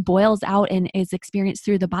anger boils out and is experienced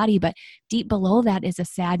through the body, but deep below that is a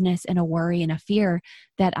sadness and a worry and a fear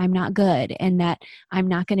that I'm not good, and that I'm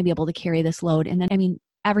not going to be able to carry this load. And then, I mean,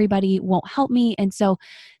 everybody won't help me. And so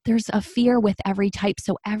there's a fear with every type.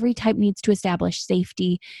 So every type needs to establish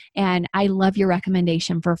safety. And I love your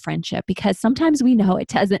recommendation for friendship, because sometimes we know it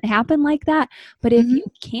doesn't happen like that. But if you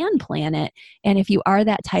can plan it, and if you are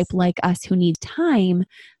that type like us who needs time,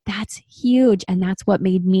 that's huge. And that's what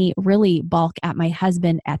made me really balk at my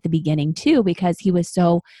husband at the beginning too, because he was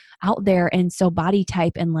so out there and so body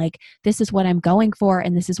type and like, this is what I'm going for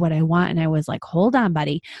and this is what I want. And I was like, hold on,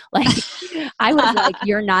 buddy. Like, I was like,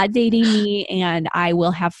 you're not dating me and I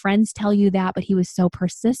will have friends tell you that. But he was so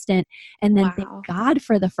persistent. And then thank God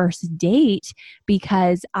for the first date,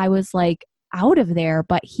 because I was like, out of there,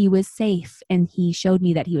 but he was safe and he showed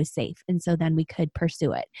me that he was safe. And so then we could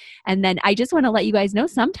pursue it. And then I just want to let you guys know,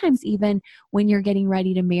 sometimes even when you're getting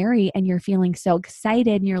ready to marry and you're feeling so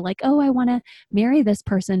excited and you're like, oh, I want to marry this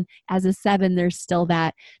person, as a 7, there's still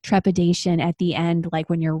that trepidation at the end, like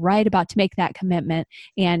when you're right about to make that commitment.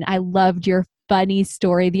 And I loved your funny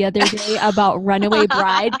story the other day about Runaway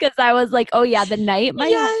Bride, because I was like, oh yeah, the night my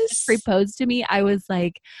husband proposed to me, I was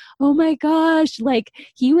like, oh my gosh, like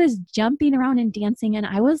he was jumping around and dancing and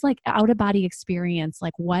I was like, out of body experience,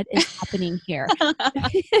 like what is happening here? so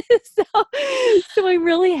I'm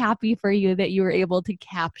really happy for you that you were able to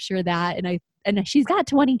capture that. And she's got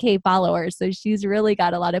 20K followers. So she's really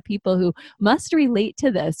got a lot of people who must relate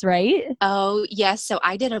to this, right? Oh, yes. So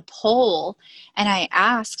I did a poll and I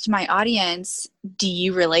asked my audience, do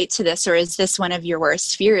you relate to this, or is this one of your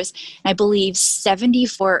worst fears? And I believe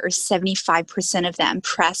 74 or 75% of them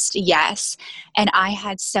pressed yes. And I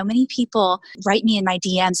had so many people write me in my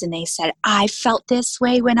DMs and they said, I felt this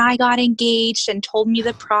way when I got engaged, and told me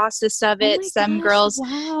the process of it. Some girls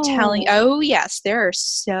telling, oh yes, there are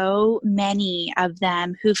so many of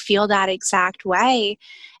them who feel that exact way.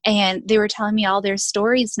 And they were telling me all their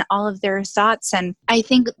stories and all of their thoughts. And I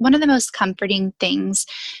think one of the most comforting things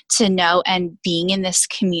to know and being in this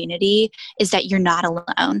community is that you're not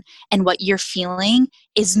alone. And what you're feeling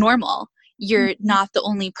is normal. You're not the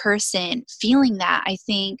only person feeling that. I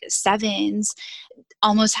think 7s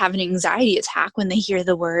almost have an anxiety attack when they hear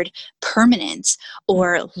the word permanent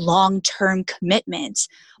or long-term commitment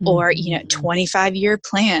or, 25-year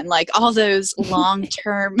plan, like all those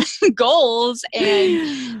long-term goals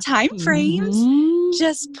and time frames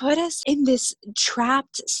just put us in this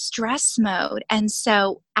trapped stress mode. And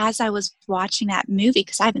so as I was watching that movie,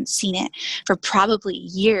 because I haven't seen it for probably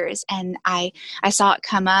years, and I saw it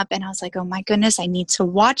come up and I was like, oh my goodness, I need to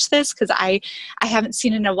watch this because I haven't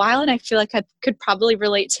seen it in a while, and I feel like I could probably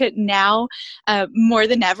relate to it now more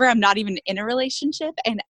than ever. I'm not even in a relationship,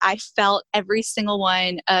 and I felt every single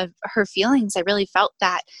one of her feelings. I really felt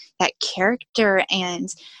that character and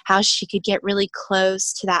how she could get really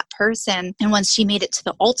close to that person. And once she made it to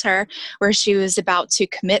the altar where she was about to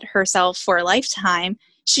commit herself for a lifetime,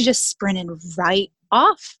 she just sprinted right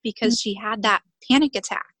off because she had that panic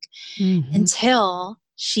attack until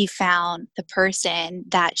she found the person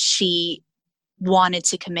that she wanted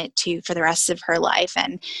to commit to for the rest of her life.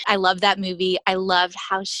 And I love that movie. I love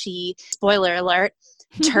how she, spoiler alert,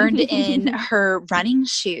 turned in her running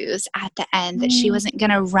shoes at the end, that she wasn't going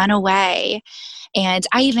to run away. And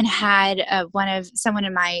I even had someone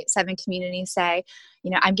in my 7 community say,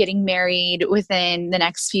 I'm getting married within the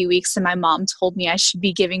next few weeks, and my mom told me I should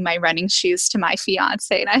be giving my running shoes to my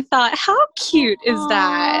fiance. And I thought, how cute is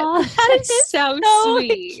that? That is so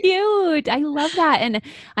sweet. Cute. I love that. And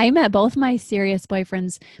I met both my serious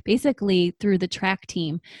boyfriends basically through the track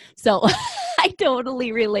team. So I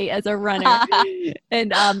totally relate as a runner.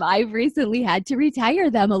 And I've recently had to retire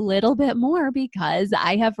them a little bit more because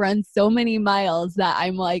I have run so many miles that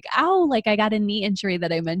I'm like, ow, like I got a knee injury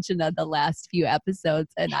that I mentioned on the last few episodes,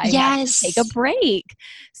 and I had to take a break.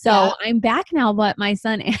 So I'm back now, but my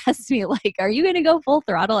son asked me, like, are you going to go full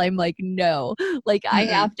throttle? I'm like, no, like I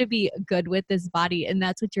have to be good with this body. And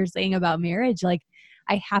that's what you're saying about marriage. Like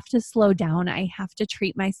I have to slow down. I have to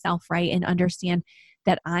treat myself right and understand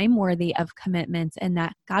that I'm worthy of commitments and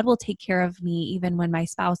that God will take care of me even when my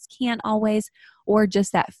spouse can't always, or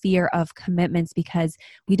just that fear of commitments because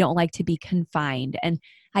we don't like to be confined. And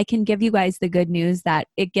I can give you guys the good news that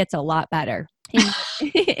it gets a lot better.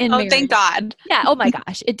 In oh, thank God. Yeah. Oh my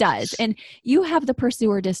gosh, it does. And you have the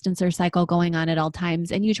pursuer distancer cycle going on at all times,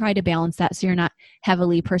 and you try to balance that so you're not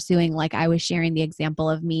heavily pursuing. Like I was sharing the example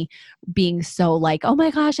of me being so like, oh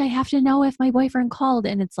my gosh, I have to know if my boyfriend called.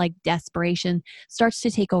 And it's like desperation starts to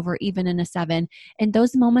take over even in a 7. And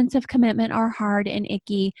those moments of commitment are hard and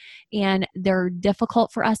icky, and they're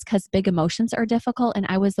difficult for us because big emotions are difficult. And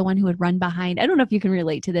I was the one who would run behind. I don't know if you can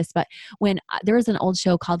relate to this, but when there was an old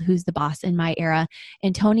show called Who's the Boss in my era,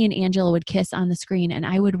 and Tony and Angela would kiss on the screen and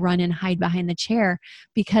I would run and hide behind the chair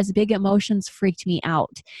because big emotions freaked me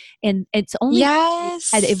out. And it's only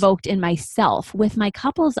had evoked in myself. With my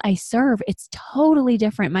couples I serve, it's totally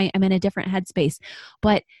different. I'm in a different headspace.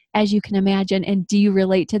 But as you can imagine, and do you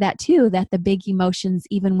relate to that too, that the big emotions,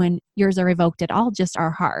 even when yours are evoked at all, just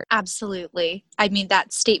are hard? Absolutely. I mean,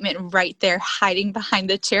 that statement right there, hiding behind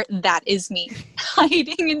the chair, that is me.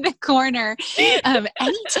 Hiding in the corner.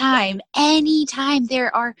 Anytime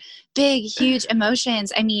there are big, huge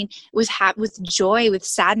emotions. I mean, with joy, with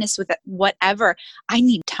sadness, with whatever, I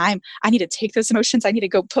need time. I need to take those emotions. I need to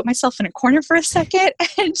go put myself in a corner for a second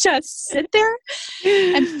and just sit there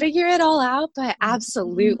and figure it all out. But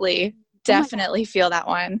absolutely, definitely feel that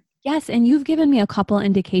one. Yes. And you've given me a couple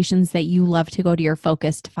indications that you love to go to your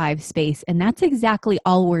focused 5 space. And that's exactly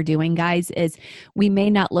all we're doing, guys, is we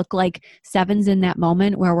may not look like 7s in that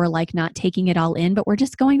moment where we're like not taking it all in, but we're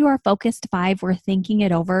just going to our focused 5. We're thinking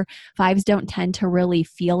it over. 5s don't tend to really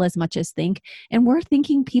feel as much as think. And we're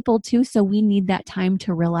thinking people too. So we need that time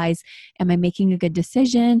to realize, am I making a good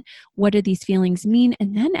decision? What do these feelings mean?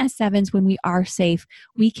 And then as 7s, when we are safe,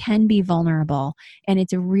 we can be vulnerable. And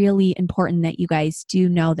it's really important that you guys do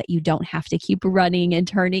know that you don't have to keep running and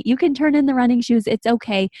turning. You can turn in the running shoes. It's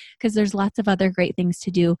okay because there's lots of other great things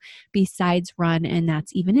to do besides run. And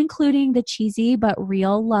that's even including the cheesy but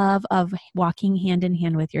real love of walking hand in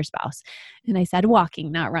hand with your spouse. And I said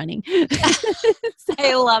walking, not running.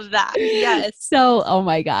 I love that. Yes. So, oh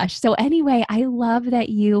my gosh. So anyway, I love that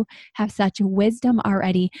you have such wisdom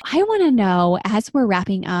already. I want to know, as we're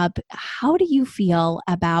wrapping up, how do you feel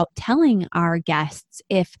about telling our guests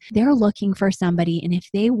if they're looking for somebody and if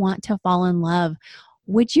they want to fall in love?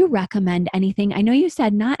 Would you recommend anything? I know you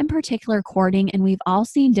said not in particular courting, and we've all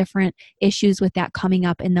seen different issues with that coming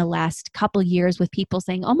up in the last couple years with people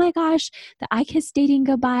saying, oh my gosh, the I kiss dating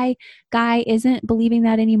goodbye guy isn't believing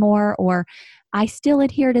that anymore, or I still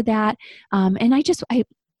adhere to that. And I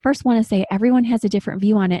first want to say everyone has a different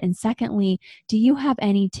view on it. And secondly, do you have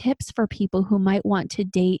any tips for people who might want to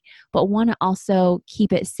date but want to also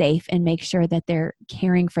keep it safe and make sure that they're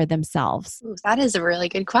caring for themselves? Ooh, that is a really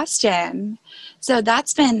good question. So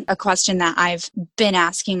that's been a question that I've been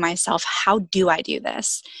asking myself. How do I do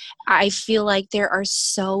this? I feel like there are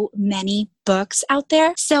so many books out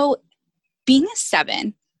there. So being a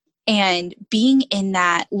 7 and being in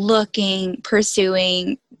that looking,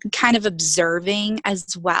 pursuing, kind of observing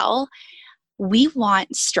as well, we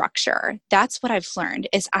want structure. That's what I've learned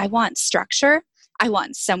is I want structure. I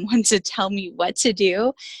want someone to tell me what to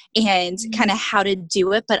do and kind of how to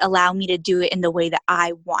do it, but allow me to do it in the way that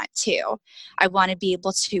I want to. I want to be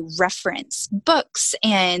able to reference books,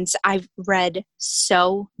 and I've read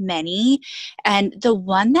so many. And the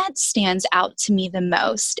one that stands out to me the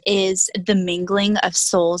most is The Mingling of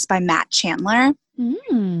Souls by Matt Chandler.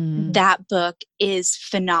 That book is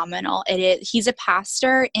phenomenal. He's a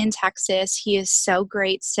pastor in Texas. He is so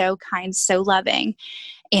great, so kind, so loving.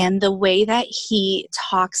 And the way that he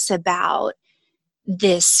talks about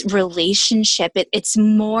this relationship, it's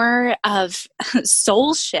more of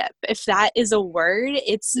soulship, if that is a word.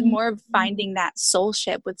 It's more of finding that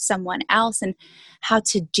soulship with someone else and how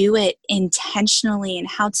to do it intentionally and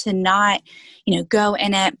how to not, go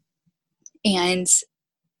in it and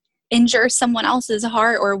injure someone else's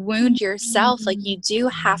heart or wound yourself. Like, you do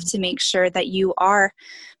have to make sure that you are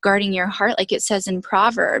guarding your heart. Like it says in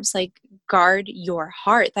Proverbs, like, guard your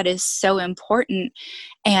heart. That is so important.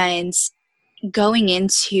 And going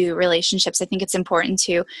into relationships, I think it's important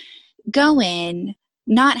to go in,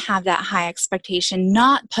 not have that high expectation,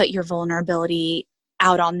 not put your vulnerability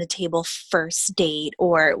out on the table first date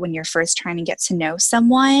or when you're first trying to get to know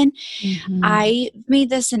someone. I made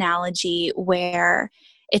this analogy where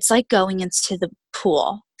it's like going into the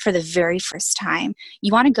pool for the very first time.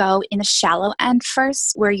 You want to go in the shallow end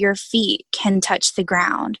first where your feet can touch the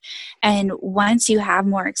ground. And once you have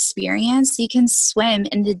more experience, you can swim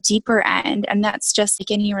in the deeper end. And that's just like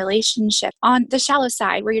any relationship on the shallow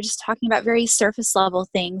side where you're just talking about very surface level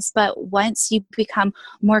things. But once you become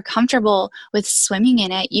more comfortable with swimming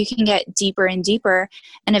in it, you can get deeper and deeper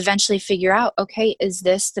and eventually figure out, okay, is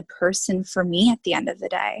this the person for me at the end of the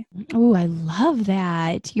day? Oh, I love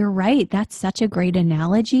that. You're right. That's such a great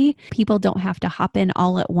analogy. People don't have to hop in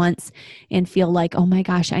all at once and feel like, oh my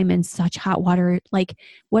gosh, I'm in such hot water. Like,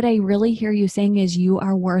 what I really hear you saying is you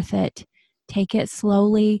are worth it take it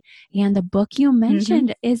slowly. And the book you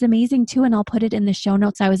mentioned is amazing too. And I'll put it in the show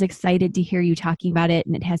notes. I was excited to hear you talking about it.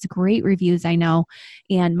 And it has great reviews, I know.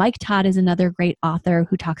 And Mike Todd is another great author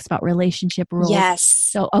who talks about relationship rules. Yes.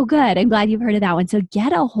 So, oh, good. I'm glad you've heard of that one. So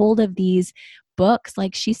get a hold of these books.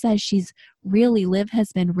 Like she says, Liv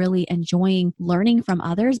has been really enjoying learning from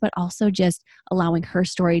others, but also just allowing her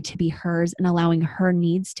story to be hers and allowing her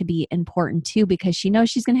needs to be important too, because she knows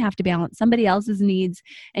she's going to have to balance somebody else's needs,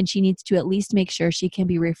 and she needs to at least make sure she can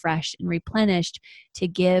be refreshed and replenished to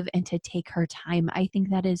give and to take her time. I think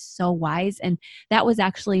that is so wise. And that was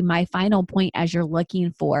actually my final point as you're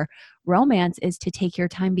looking for romance, is to take your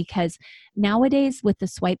time, because nowadays with the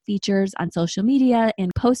swipe features on social media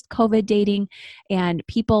and post-COVID dating and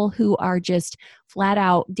people who are just flat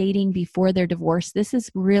out dating before they're divorced, this is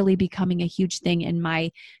really becoming a huge thing in my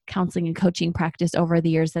counseling and coaching practice over the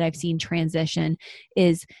years that I've seen transition,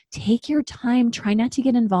 is take your time, try not to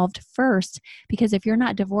get involved first, because if you're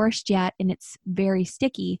not divorced yet and it's very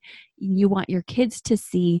sticky, you want your kids to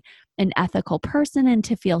see an ethical person and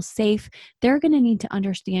to feel safe. They're going to need to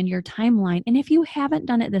understand your timeline. And if you haven't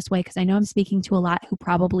done it this way, because I know I'm speaking to a lot who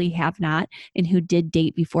probably have not and who did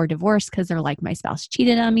date before divorce because they're like, my spouse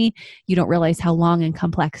cheated on me. You don't realize how long and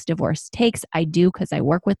complex divorce takes. I do, because I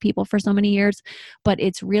work with people for so many years, but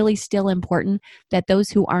it's really still important that those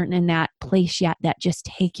who aren't in that place yet, that just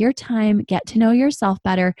take your time, get to know yourself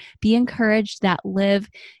better, be encouraged that Liv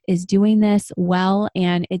is doing this well,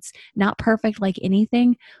 and it's not perfect like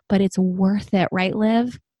anything, but it's worth it, right,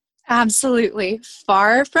 Liv? Absolutely.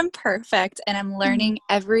 Far from perfect. And I'm learning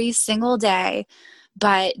every single day.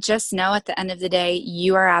 But just know at the end of the day,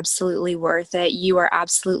 you are absolutely worth it. You are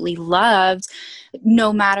absolutely loved.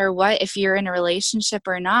 No matter what, if you're in a relationship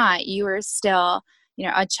or not, you are still,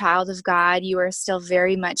 a child of God. You are still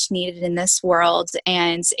very much needed in this world.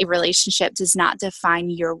 And a relationship does not define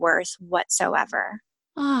your worth whatsoever.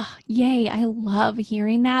 Oh, yay. I love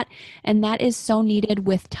hearing that. And that is so needed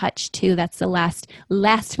with touch too. That's the last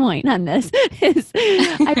point on this is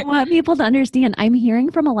I want people to understand, I'm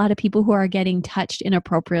hearing from a lot of people who are getting touched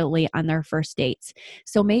inappropriately on their first dates.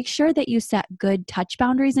 So make sure that you set good touch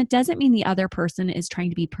boundaries. It doesn't mean the other person is trying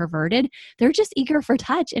to be perverted. They're just eager for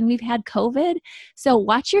touch. And we've had COVID. So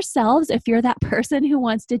watch yourselves if you're that person who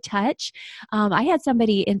wants to touch. I had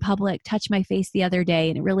somebody in public touch my face the other day,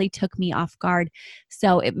 and it really took me off guard.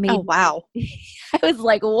 So it made, oh, wow. I was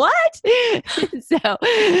like, what? So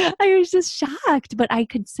I was just shocked, but I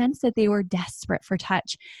could sense that they were desperate for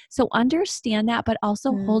touch. So understand that, but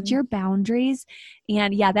also hold your boundaries.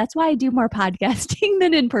 And yeah, that's why I do more podcasting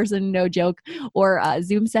than in person, no joke, or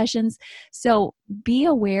Zoom sessions. So be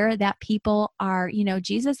aware that people are,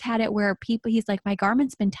 Jesus had it where he's like, my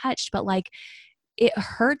garment's been touched, but like, it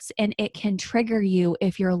hurts and it can trigger you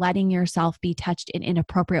if you're letting yourself be touched in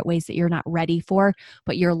inappropriate ways that you're not ready for,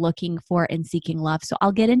 but you're looking for and seeking love. So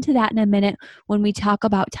I'll get into that in a minute when we talk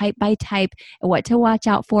about type by type and what to watch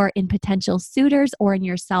out for in potential suitors or in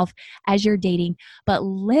yourself as you're dating. But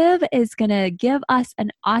Liv is going to give us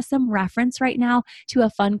an awesome reference right now to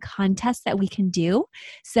a fun contest that we can do.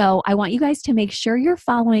 So I want you guys to make sure you're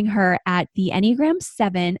following her at the Enneagram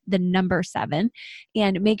 7, the number 7,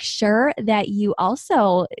 and make sure that you also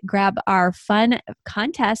grab our fun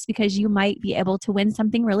contest, because you might be able to win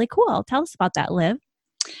something really cool. Tell us about that, Liv.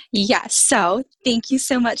 Yes. So thank you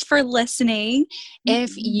so much for listening.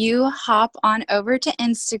 If you hop on over to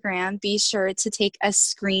Instagram, be sure to take a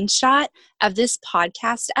screenshot of this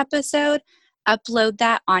podcast episode, upload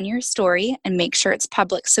that on your story, and make sure it's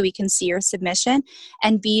public so we can see your submission.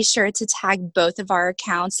 And be sure to tag both of our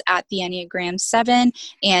accounts at the Enneagram 7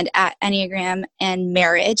 and at Enneagram and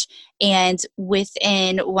Marriage. And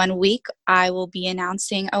within 1 week, I will be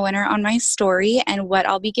announcing a winner on my story. And what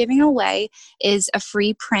I'll be giving away is a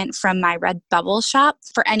free print from my Redbubble shop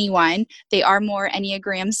for anyone. They are more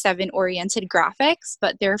Enneagram 7 oriented graphics,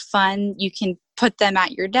 but they're fun. You can put them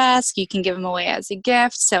at your desk. You can give them away as a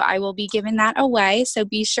gift. So I will be giving that away. So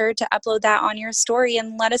be sure to upload that on your story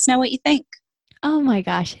and let us know what you think. Oh my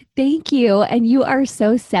gosh. Thank you. And you are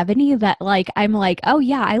so 70 that I'm like, oh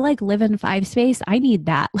yeah, I live in 5 space. I need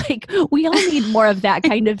that. We all need more of that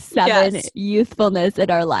kind of 7 Yes. youthfulness in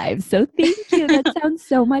our lives. So thank you. That sounds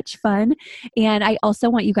so much fun. And I also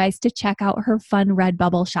want you guys to check out her fun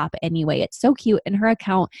Redbubble shop anyway. It's so cute. And her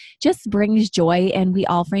account just brings joy. And we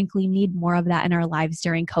all frankly need more of that in our lives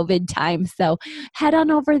during COVID time. So head on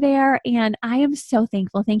over there. And I am so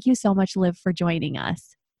thankful. Thank you so much, Liv, for joining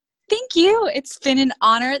us. Thank you. It's been an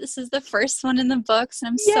honor. This is the first one in the books, and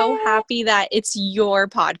I'm so happy that it's your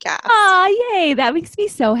podcast. Oh, yay. That makes me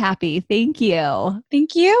so happy. Thank you.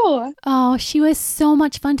 Thank you. Oh, she was so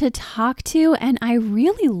much fun to talk to, and I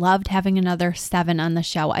really loved having another 7 on the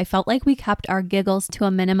show. I felt like we kept our giggles to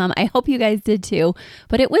a minimum. I hope you guys did too,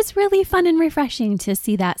 but it was really fun and refreshing to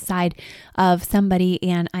see that side of somebody,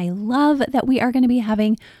 and I love that we are going to be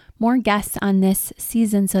having more guests on this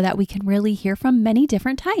season so that we can really hear from many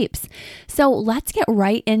different types. So let's get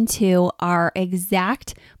right into our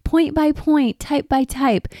exact point by point, type by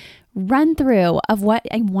type run through of what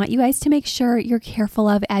I want you guys to make sure you're careful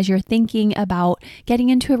of as you're thinking about getting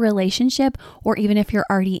into a relationship or even if you're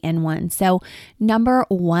already in one. So number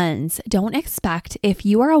 1s, don't expect if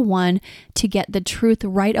you are a 1 to get the truth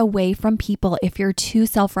right away from people if you're too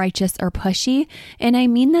self-righteous or pushy. And I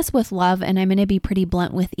mean this with love, and I'm going to be pretty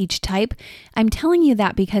blunt with each type. I'm telling you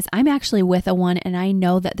that because I'm actually with a 1, and I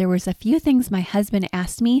know that there was a few things my husband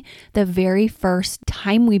asked me the very first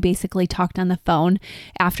time we basically talked on the phone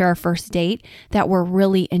after our first date that were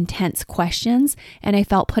really intense questions, and I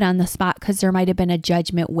felt put on the spot because there might have been a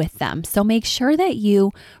judgment with them. So make sure that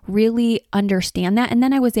you really understand that. And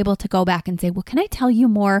then I was able to go back and say, well, can I tell you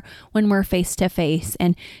more when we're face to face?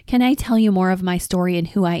 And can I tell you more of my story and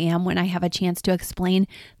who I am when I have a chance to explain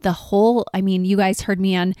the whole? I mean, you guys heard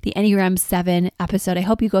me on the Enneagram 7 episode. I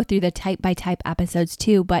hope you go through the type by type episodes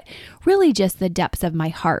too, but really just the depths of my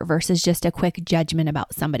heart versus just a quick judgment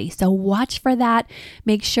about somebody. So watch for that.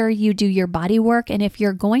 Make sure you do your body work. And if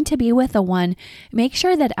you're going to be with a 1, make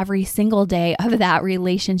sure that every single day of that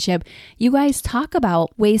relationship, you guys talk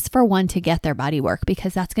about ways for 1 to get their body work,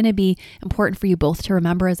 because that's going to be important for you both to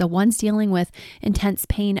remember as a 1's dealing with intense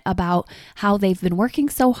pain about how they've been working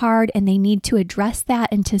so hard and they need to address that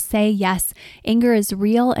and to say, yes, anger is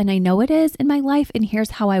real and I know it is in my life and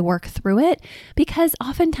here's how I work through it, because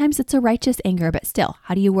oftentimes it's a righteous anger, but still,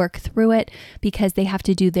 how do you work through it? Because they have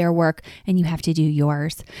to do their work and you have to do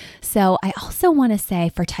yours. So I also want to say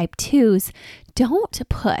for type 2s, don't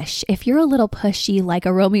push. If you're a little pushy like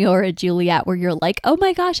a Romeo or a Juliet where you're like, oh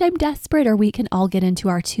my gosh, I'm desperate, or we can all get into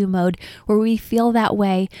our 2 mode where we feel that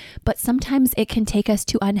way. But sometimes it can take us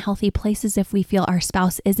to unhealthy places if we feel our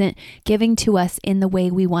spouse isn't giving to us in the way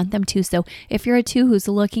we want them to. So if you're a 2 who's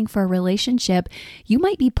looking for a relationship, you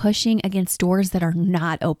might be pushing against doors that are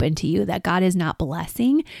not open to you, that God is not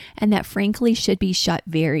blessing, and that frankly should be shut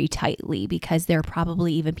very tightly because there are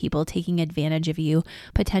probably even people taking advantage of you,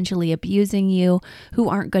 potentially abusing you, who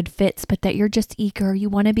aren't good fits, but that you're just eager. You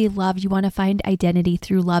want to be loved. You want to find identity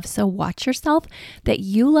through love. So watch yourself, that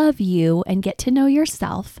you love you and get to know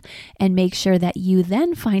yourself, and make sure that you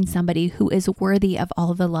then find somebody who is worthy of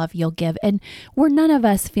all the love you'll give. And we're none of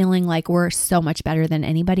us feeling like we're so much better than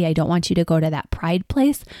anybody. I don't want you to go to that pride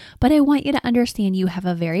place, but I want you to understand you have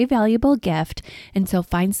a very valuable gift. And so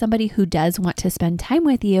find somebody who does want to spend time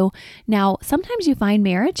with you. Now, sometimes you find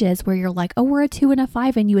marriages where you're like, oh, we're a 2 and a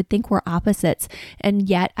 5, and you would think we're opposites. And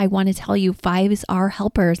yet I want to tell you 5s are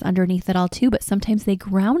helpers underneath it all too, but sometimes they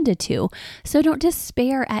ground a 2. So don't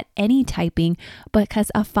despair at any typing,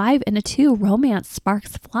 because a 5 and a 2 romance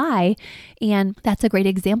sparks fly. And that's a great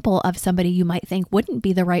example of somebody you might think wouldn't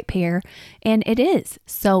be the right pair. And it is.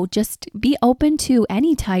 So just be open to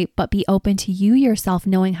any type, but be open to you yourself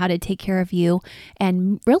knowing how to take care of you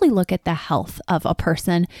and really look at the health of a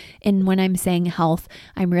person. And when I'm saying health,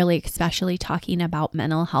 I'm really especially talking about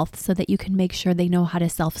mental health so that you can make sure they know how to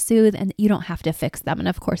self-soothe and you don't have to fix them. And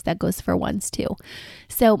of course, that goes for 1s too.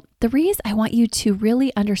 So 3s, I want you to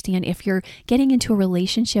really understand if you're getting into a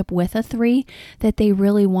relationship with a 3, that they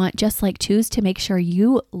really want, just like 2s, to make sure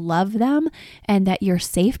you love them and that you're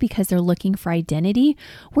safe because they're looking for identity.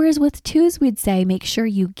 Whereas with 2s, we'd say, make sure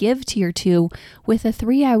you give to your 2. With a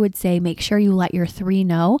 3, I would say, make sure you let your 3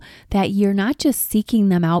 know that you're not just seeking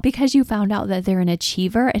them out because you found out that they're an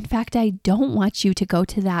achiever. In fact, I don't want you to go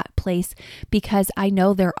to that place because I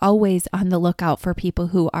know they're always on the lookout for people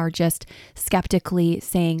who are just skeptically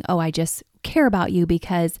saying, oh, I just care about you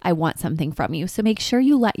because I want something from you. So make sure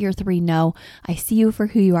you let your 3 know, I see you for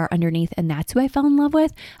who you are underneath, and that's who I fell in love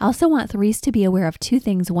with. I also want 3s to be aware of 2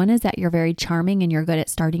 things. One is that you're very charming and you're good at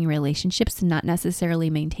starting relationships and not necessarily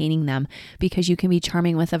maintaining them, because you can be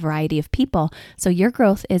charming with a variety of people. So your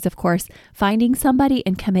growth is, of course, finding somebody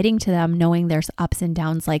and committing to them, knowing there's ups and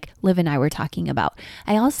downs like Liv and I were talking about.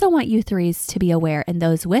 I also want you 3s to be aware, and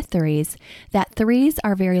those with 3s, that 3s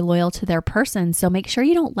are very loyal to their person. So make sure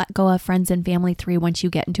you don't let go of friends and family 3 once you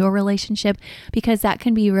get into a relationship, because that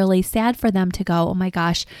can be really sad for them to go, oh my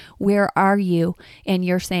gosh, where are you? And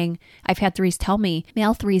you're saying, I've had 3s tell me,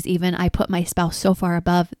 male 3s even, I put my spouse so far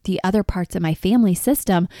above the other parts of my family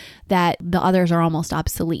system that the others are almost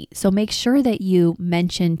obsolete. So make sure that you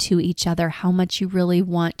mention to each other how much you really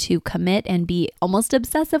want to commit and be almost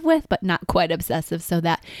obsessive with, but not quite obsessive, so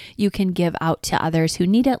that you can give out to others who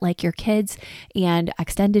need it, like your kids and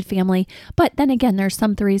extended family. But then again, there's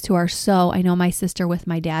some 3s who are I know my sister with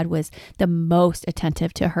my dad was the most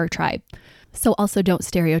attentive to her tribe. So also don't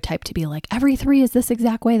stereotype to be like, every 3 is this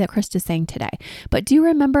exact way that Krista's saying today. But do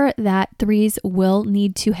remember that 3s will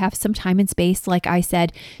need to have some time and space, like I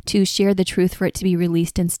said, to share the truth for it to be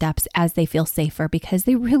released in steps as they feel safer, because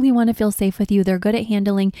they really want to feel safe with you. They're good at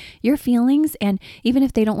handling your feelings. And even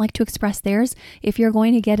if they don't like to express theirs, if you're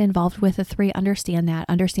going to get involved with a 3, understand that.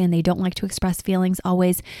 Understand they don't like to express feelings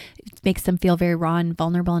always. It makes them feel very raw and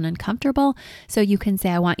vulnerable and uncomfortable. So you can say,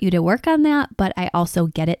 I want you to work on that, but I also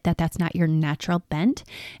get it that that's not your natural bent.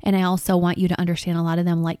 And I also want you to understand a lot of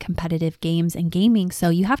them like competitive games and gaming. So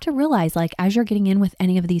you have to realize, like, as you're getting in with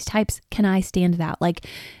any of these types, can I stand that? Like,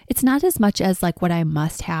 it's not as much as like what I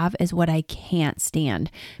must have as what I can't stand,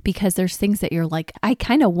 because there's things that you're like, I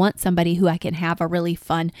kind of want somebody who I can have a really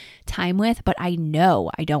fun time with, but I know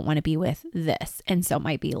I don't want to be with this. And so it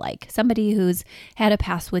might be like somebody who's had a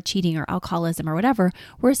past with cheating or alcoholism or whatever,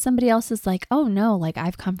 whereas somebody else is like, oh no, like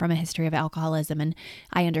I've come from a history of alcoholism and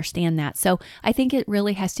I understand that. So I think it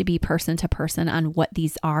really has to be person to person on what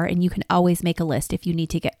these are. And you can always make a list if you need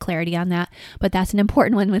to get clarity on that. But that's an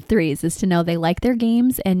important one with 3s, is to know they like their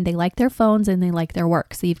games and they like their phones and they like their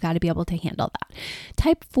work. So you've got to be able to handle that.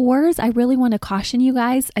 Type 4s, I really want to caution you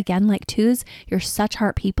guys, again, like 2s, you're such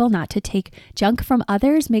heart people, not to take junk from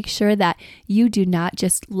others. Make sure that you do not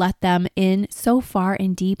just let them in so far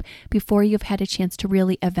and deep before you've had a chance to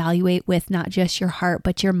really evaluate with not just your heart,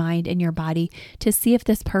 but your mind and your body to see if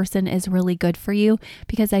this person is really good for you.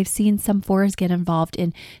 Because I've seen some 4s get involved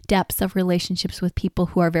in depths of relationships with people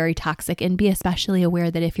who are very toxic, and be especially aware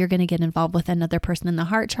that if you're going to get involved with another person in the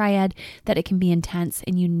heart triad, that it can be intense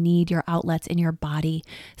and you need your outlets in your body.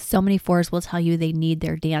 So many 4s will tell you they need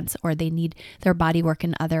their dance or they need their body work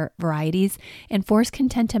in other varieties, and 4s can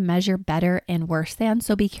tend to measure better and worse than.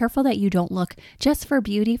 So be careful that you don't look just for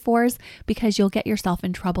beauty, 4s, because you'll get yourself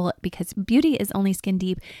in trouble, because beauty is only skin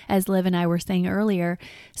deep, as Liv and I were saying earlier.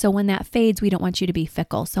 So when that fades, we don't want you to be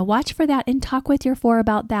fickle. So watch for that and talk with your 4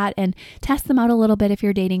 about that and test them out a little bit if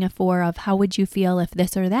you're dating a 4 of how would you feel if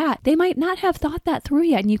this or that. They might not have thought that through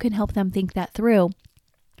yet, and you can help them think that through.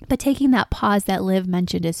 But taking that pause that Liv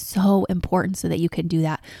mentioned is so important so that you can do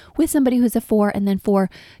that with somebody who's a 4. And then 4,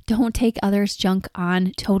 don't take others' junk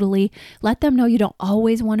on totally. Let them know you don't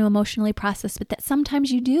always want to emotionally process, but that sometimes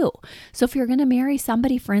you do. So if you're going to marry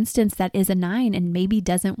somebody, for instance, that is a 9 and maybe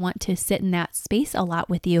doesn't want to sit in that space a lot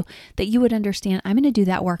with you, that you would understand, I'm going to do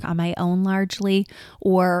that work on my own largely,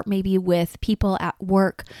 or maybe with people at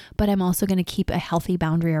work, but I'm also going to keep a healthy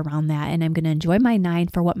boundary around that. And I'm going to enjoy my 9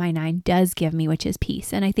 for what my 9 does give me, which is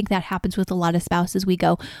peace. And I think that happens with a lot of spouses. We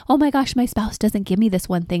go, oh my gosh, my spouse doesn't give me this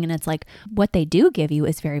one thing. And it's like, what they do give you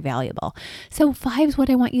is very valuable. So 5s, what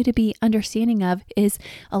I want you to be understanding of is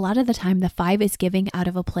a lot of the time the 5 is giving out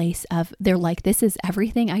of a place of, they're like, this is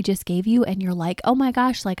everything I just gave you. And you're like, oh my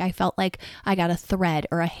gosh, like I felt like I got a thread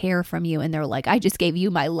or a hair from you. And they're like, I just gave you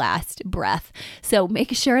my last breath. So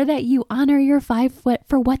make sure that you honor your 5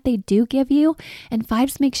 for what they do give you. And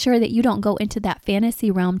 5s, make sure that you don't go into that fantasy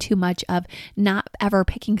realm too much of not ever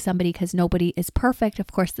picking somebody, because nobody is perfect.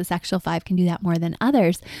 Of course, the sexual 5 can do that more than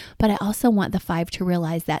others. But I also want the 5 to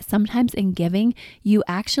realize that sometimes in giving, you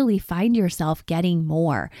actually find yourself getting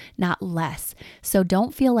more, not less. So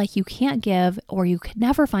don't feel like you can't give or you could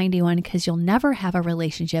never find anyone, because you'll never have a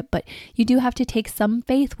relationship. But you do have to take some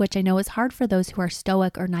faith, which I know is hard for those who are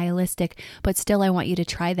stoic or nihilistic. But still, I want you to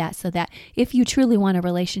try that so that if you truly want a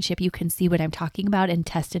relationship, you can see what I'm talking about and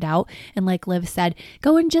test it out. And like Liv said,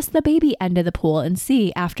 go in just the baby end of the pool and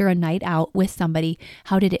see after a night out with somebody,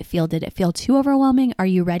 how did it feel? Did it feel too overwhelming? Are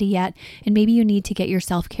you ready yet? And maybe you need to get your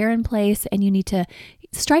self-care in place, and you need to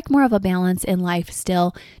strike more of a balance in life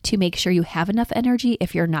still to make sure you have enough energy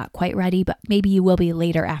if you're not quite ready, but maybe you will be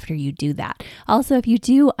later after you do that. Also, if you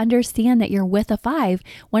do understand that you're with a 5,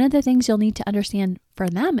 one of the things you'll need to understand for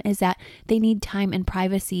them is that they need time and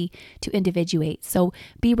privacy to individuate. So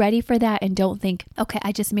be ready for that and don't think, okay,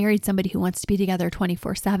 I just married somebody who wants to be together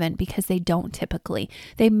 24/7, because they don't typically.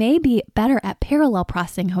 They may be better at parallel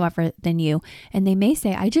processing, however, than you. And they may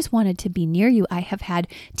say, I just wanted to be near you. I have had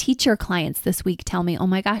teacher clients this week tell me, oh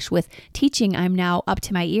my gosh, with teaching, I'm now up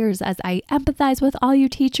to my ears as I empathize with all you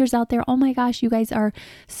teachers out there. Oh my gosh, you guys are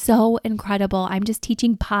so incredible. I'm just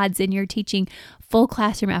teaching pods and you're teaching full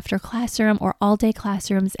classroom after classroom or all day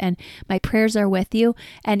classrooms, and my prayers are with you.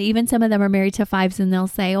 And even some of them are married to 5s and they'll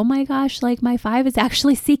say, oh my gosh, like my 5 is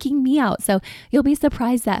actually seeking me out. So you'll be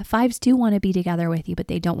surprised that 5s do want to be together with you, but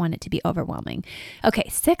they don't want it to be overwhelming. Okay,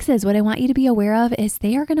 6s, what I want you to be aware of is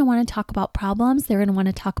they are going to want to talk about problems. They're going to want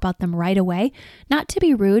to talk about them right away, not to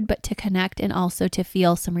be rude, but to connect and also to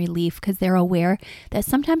feel some relief, because they're aware that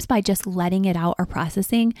sometimes by just letting it out or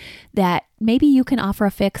processing that maybe you can offer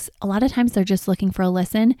a fix. A lot of times they're just looking for a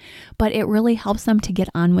listen, but it really helps them to get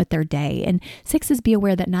on with their day. And 6s, be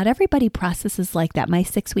aware that not everybody processes like that. My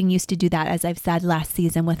 6-wing used to do that, as I've said last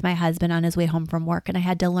season, with my husband on his way home from work. And I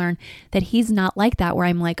had to learn that he's not like that, where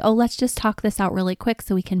I'm like, oh, let's just talk this out really quick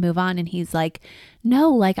so we can move on. And he's like, no,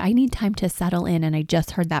 like I need time to settle in. And I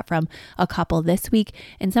just heard that from a couple this week.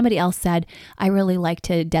 And somebody else said, I really like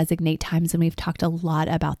to designate times. And we've talked a lot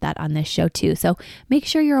about that on this show too. So make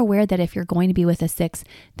sure you're aware that if you're going to be with a 6,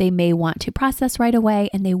 they may want to process right away,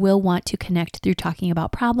 and they will want to connect through talking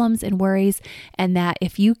about problems and worries. And that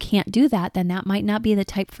if you can't do that, then that might not be the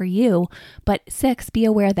type for you. But 6, be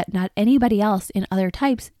aware that not anybody else in other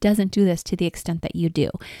types doesn't do this to the extent that you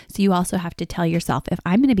do. So you also have to tell yourself, if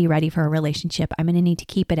I'm going to be ready for a relationship, I'm going to need to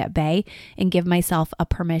keep it at bay and give myself a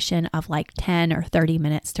permission of like 10 or 30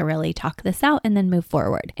 minutes to really talk this out and then move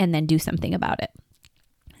forward and then do something about it.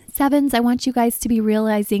 7s, I want you guys to be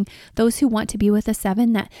realizing, those who want to be with a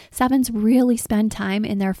 7, that 7s really spend time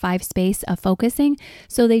in their 5 space of focusing.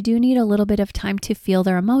 So they do need a little bit of time to feel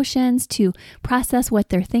their emotions, to process what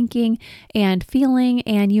they're thinking and feeling.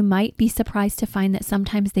 And you might be surprised to find that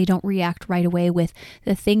sometimes they don't react right away with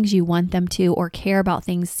the things you want them to, or care about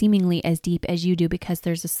things seemingly as deep as you do, because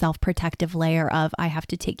there's a self-protective layer of, I have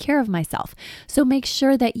to take care of myself. So make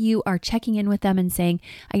sure that you are checking in with them and saying,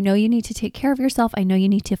 I know you need to take care of yourself. I know you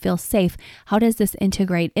need to feel safe. How does this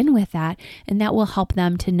integrate in with that? And that will help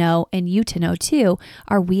them to know, and you to know too,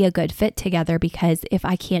 are we a good fit together? Because if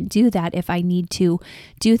I can't do that, if I need to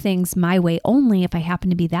do things my way only, if I happen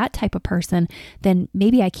to be that type of person, then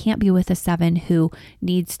maybe I can't be with a 7 who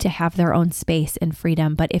needs to have their own space and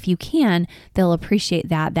freedom. But if you can, they'll appreciate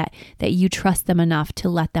that you trust them enough to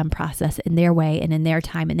let them process in their way and in their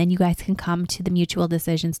time. And then you guys can come to the mutual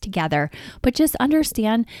decisions together. But just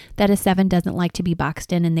understand that a 7 doesn't like to be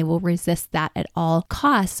boxed in, and they will resist that at all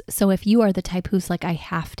costs. So if you are the type who's like, I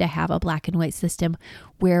have to have a black and white system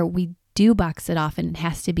where we do box it off and it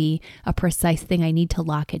has to be a precise thing, I need to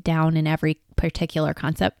lock it down in every particular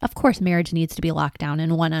concept. Of course, marriage needs to be locked down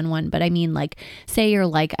in one-on-one, but I mean, like, say you're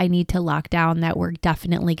like, I need to lock down that we're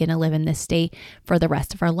definitely going to live in this state for the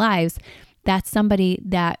rest of our lives. That's somebody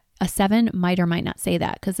that a 7 might or might not say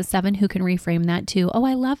that, because a 7 who can reframe that to, oh,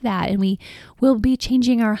 I love that. And we will be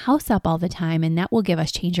changing our house up all the time, and that will give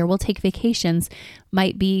us change, or we'll take vacations,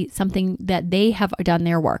 might be something that they have done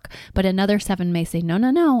their work. But another 7 may say,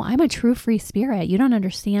 no, I'm a true free spirit. You don't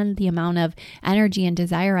understand the amount of energy and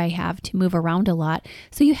desire I have to move around a lot.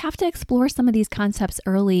 So you have to explore some of these concepts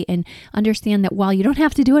early and understand that while you don't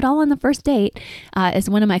have to do it all on the first date, as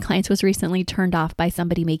one of my clients was recently turned off by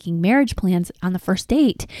somebody making marriage plans on the first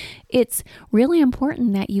date, it's really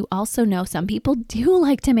important that you also know some people do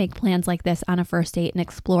like to make plans like this on a first date and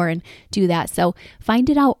explore and do that. So find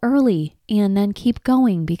it out early and then keep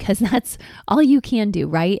going, because that's all you can do,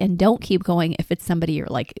 right? And don't keep going if it's somebody you're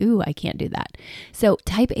like, ooh, I can't do that. So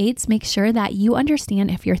type 8s, make sure that you understand,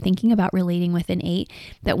 if you're thinking about relating with an 8,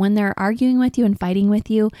 that when they're arguing with you and fighting with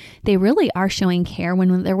you, they really are showing care.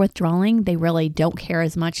 When they're withdrawing, they really don't care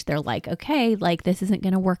as much. They're like, okay, like this isn't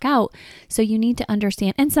going to work out. So you need to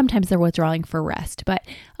understand, and sometimes they're withdrawing for rest, but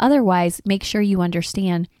otherwise make sure you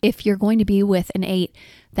understand, if you're going to be with an 8,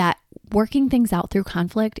 that working things out through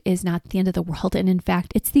conflict is not the end of the world. And in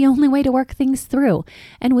fact, it's the only way to work things through.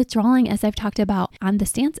 And withdrawing, as I've talked about on the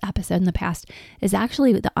stance episode in the past, is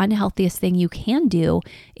actually the unhealthiest thing you can do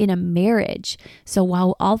in a marriage. So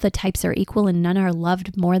while all the types are equal and none are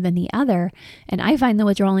loved more than the other, and I find the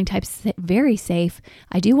withdrawing types very safe,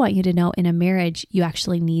 I do want you to know, in a marriage, you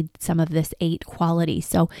actually need some of this 8 quality.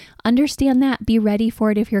 So understand that, be ready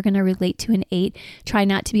for it. If you're going to relate to an 8, try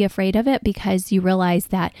not to be afraid of it, because you realize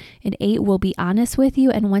that an 8 will be honest with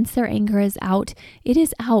you, and once their anger is out, it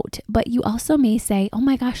is out. But you also may say, oh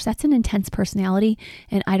my gosh, that's an intense personality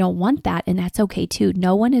and I don't want that. And that's okay too.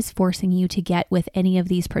 No one is forcing you to get with any of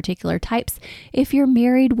these particular types. If you're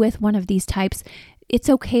married with one of these types, it's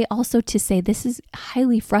okay also to say this is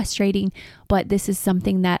highly frustrating, but this is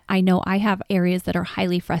something that I know I have areas that are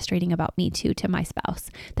highly frustrating about me too to my spouse.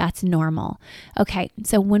 That's normal. Okay,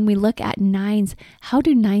 so when we look at 9s, how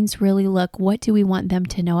do 9s really look? What do we want them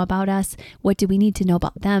to know about us? What do we need to know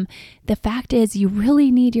about them? The fact is you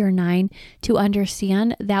really need your 9 to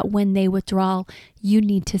understand that when they withdraw, you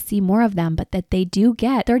need to see more of them, but that they do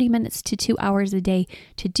get 30 minutes to 2 hours a day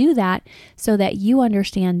to do that so that you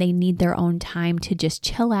understand they need their own time to just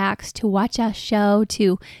chillax, to watch a show,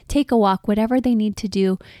 to take a walk, whatever they need to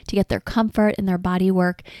do to get their comfort and their body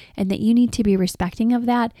work, and that you need to be respecting of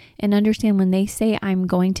that and understand when they say, I'm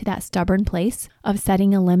going to that stubborn place of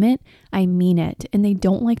setting a limit, I mean it. And they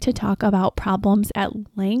don't like to talk about problems at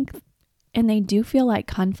length. And they do feel like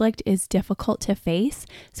conflict is difficult to face.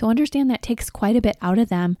 So understand that takes quite a bit out of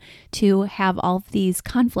them to have all of these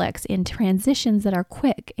conflicts and transitions that are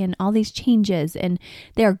quick and all these changes. And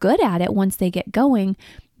they're good at it once they get going,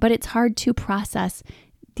 but it's hard to process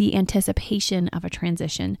the anticipation of a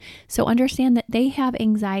transition. So understand that they have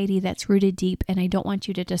anxiety that's rooted deep, and I don't want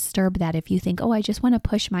you to disturb that. If you think, oh, I just want to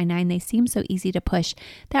push my 9, they seem so easy to push,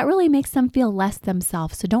 that really makes them feel less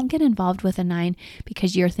themselves. So don't get involved with a 9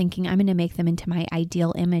 because you're thinking, I'm going to make them into my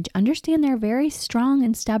ideal image. Understand they're very strong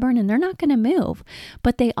and stubborn and they're not going to move,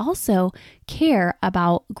 but they also care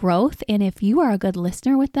about growth. And if you are a good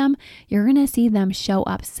listener with them, you're going to see them show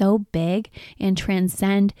up so big and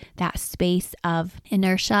transcend that space of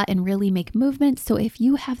inertia and really make movements. So if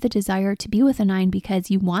you have the desire to be with a 9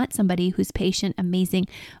 because you want somebody who's patient, amazing,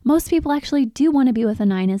 most people actually do want to be with a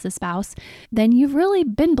 9 as a spouse, then you've really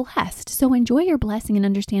been blessed. So enjoy your blessing and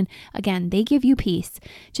understand, again, they give you peace.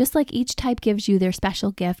 Just like each type gives you their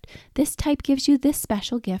special gift, this type gives you this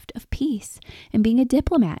special gift of peace and being a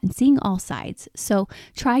diplomat and seeing all sides. So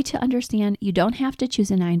try to understand you don't have to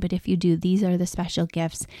choose a 9, but if you do, these are the special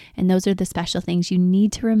gifts and those are the special things you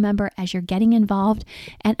need to remember as you're getting involved.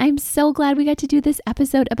 And I'm so glad we got to do this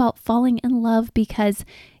episode about falling in love because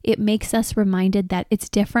it makes us reminded that it's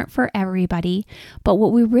different for everybody. But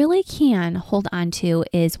what we really can hold on to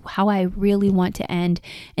is how I really want to end.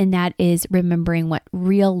 And that is remembering what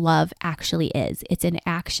real love actually is. It's an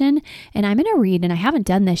action. And I'm going to read, and I haven't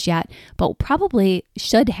done this yet, but probably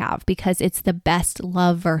should have because it's the best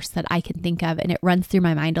love verse that I can think of. And it runs through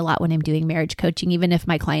my mind a lot when I'm doing marriage coaching, even if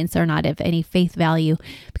my clients are not of any faith value,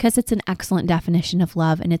 because it's an excellent definition of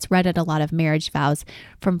love. And it's read at a lot of marriage vows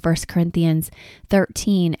from 1 Corinthians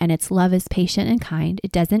 13. And it's love is patient and kind.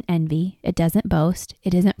 It doesn't envy. It doesn't boast.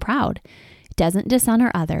 It isn't proud. It doesn't dishonor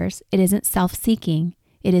others. It isn't self-seeking.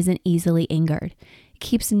 It isn't easily angered. It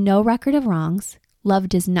keeps no record of wrongs. Love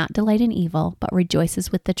does not delight in evil, but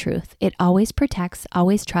rejoices with the truth. It always protects,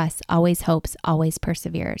 always trusts, always hopes, always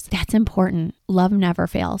perseveres. That's important. Love never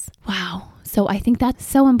fails. Wow. So I think that's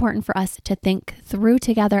so important for us to think through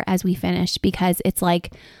together as we finish, because it's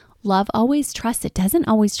like love always trusts. It doesn't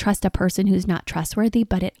always trust a person who's not trustworthy,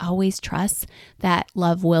 but it always trusts that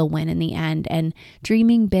love will win in the end. And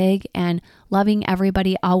dreaming big and loving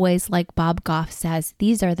everybody always, like Bob Goff says,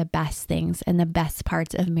 these are the best things and the best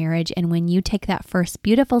parts of marriage. And when you take that first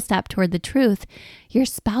beautiful step toward the truth, your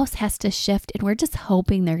spouse has to shift, and we're just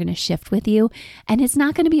hoping they're going to shift with you. And it's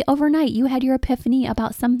not going to be overnight. You had your epiphany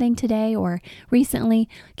about something today or recently.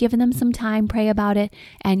 Give them some time, pray about it,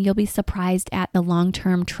 and you'll be surprised at the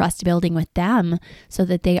long-term trust building with them so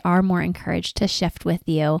that they are more encouraged to shift with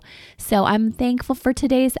you. So I'm thankful for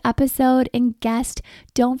today's episode and guest.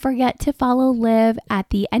 Don't forget to follow Liv at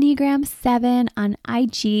the Enneagram 7 on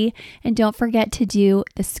IG, and don't forget to do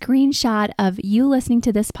the screenshot of you listening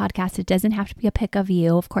to this podcast. It doesn't have to be a pic of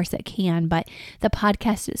you. Of course it can, but the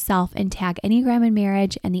podcast itself, and tag Enneagram in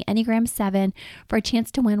Marriage and the Enneagram 7 for a chance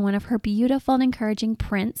to win one of her beautiful and encouraging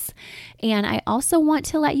prints. And I also want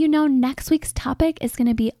to let you know next week's topic is going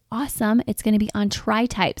to be awesome. It's going to be on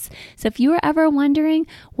tri-types. So if you were ever wondering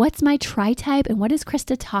what's my tri-type and what is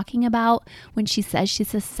Krista talking about when she says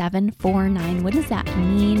she's a 7-4-9, what does that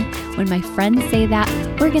mean? When my friends say that,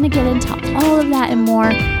 we're going to get into all of that and more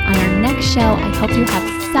on our next show. I hope you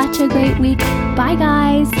have such a great week. Bye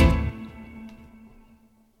guys.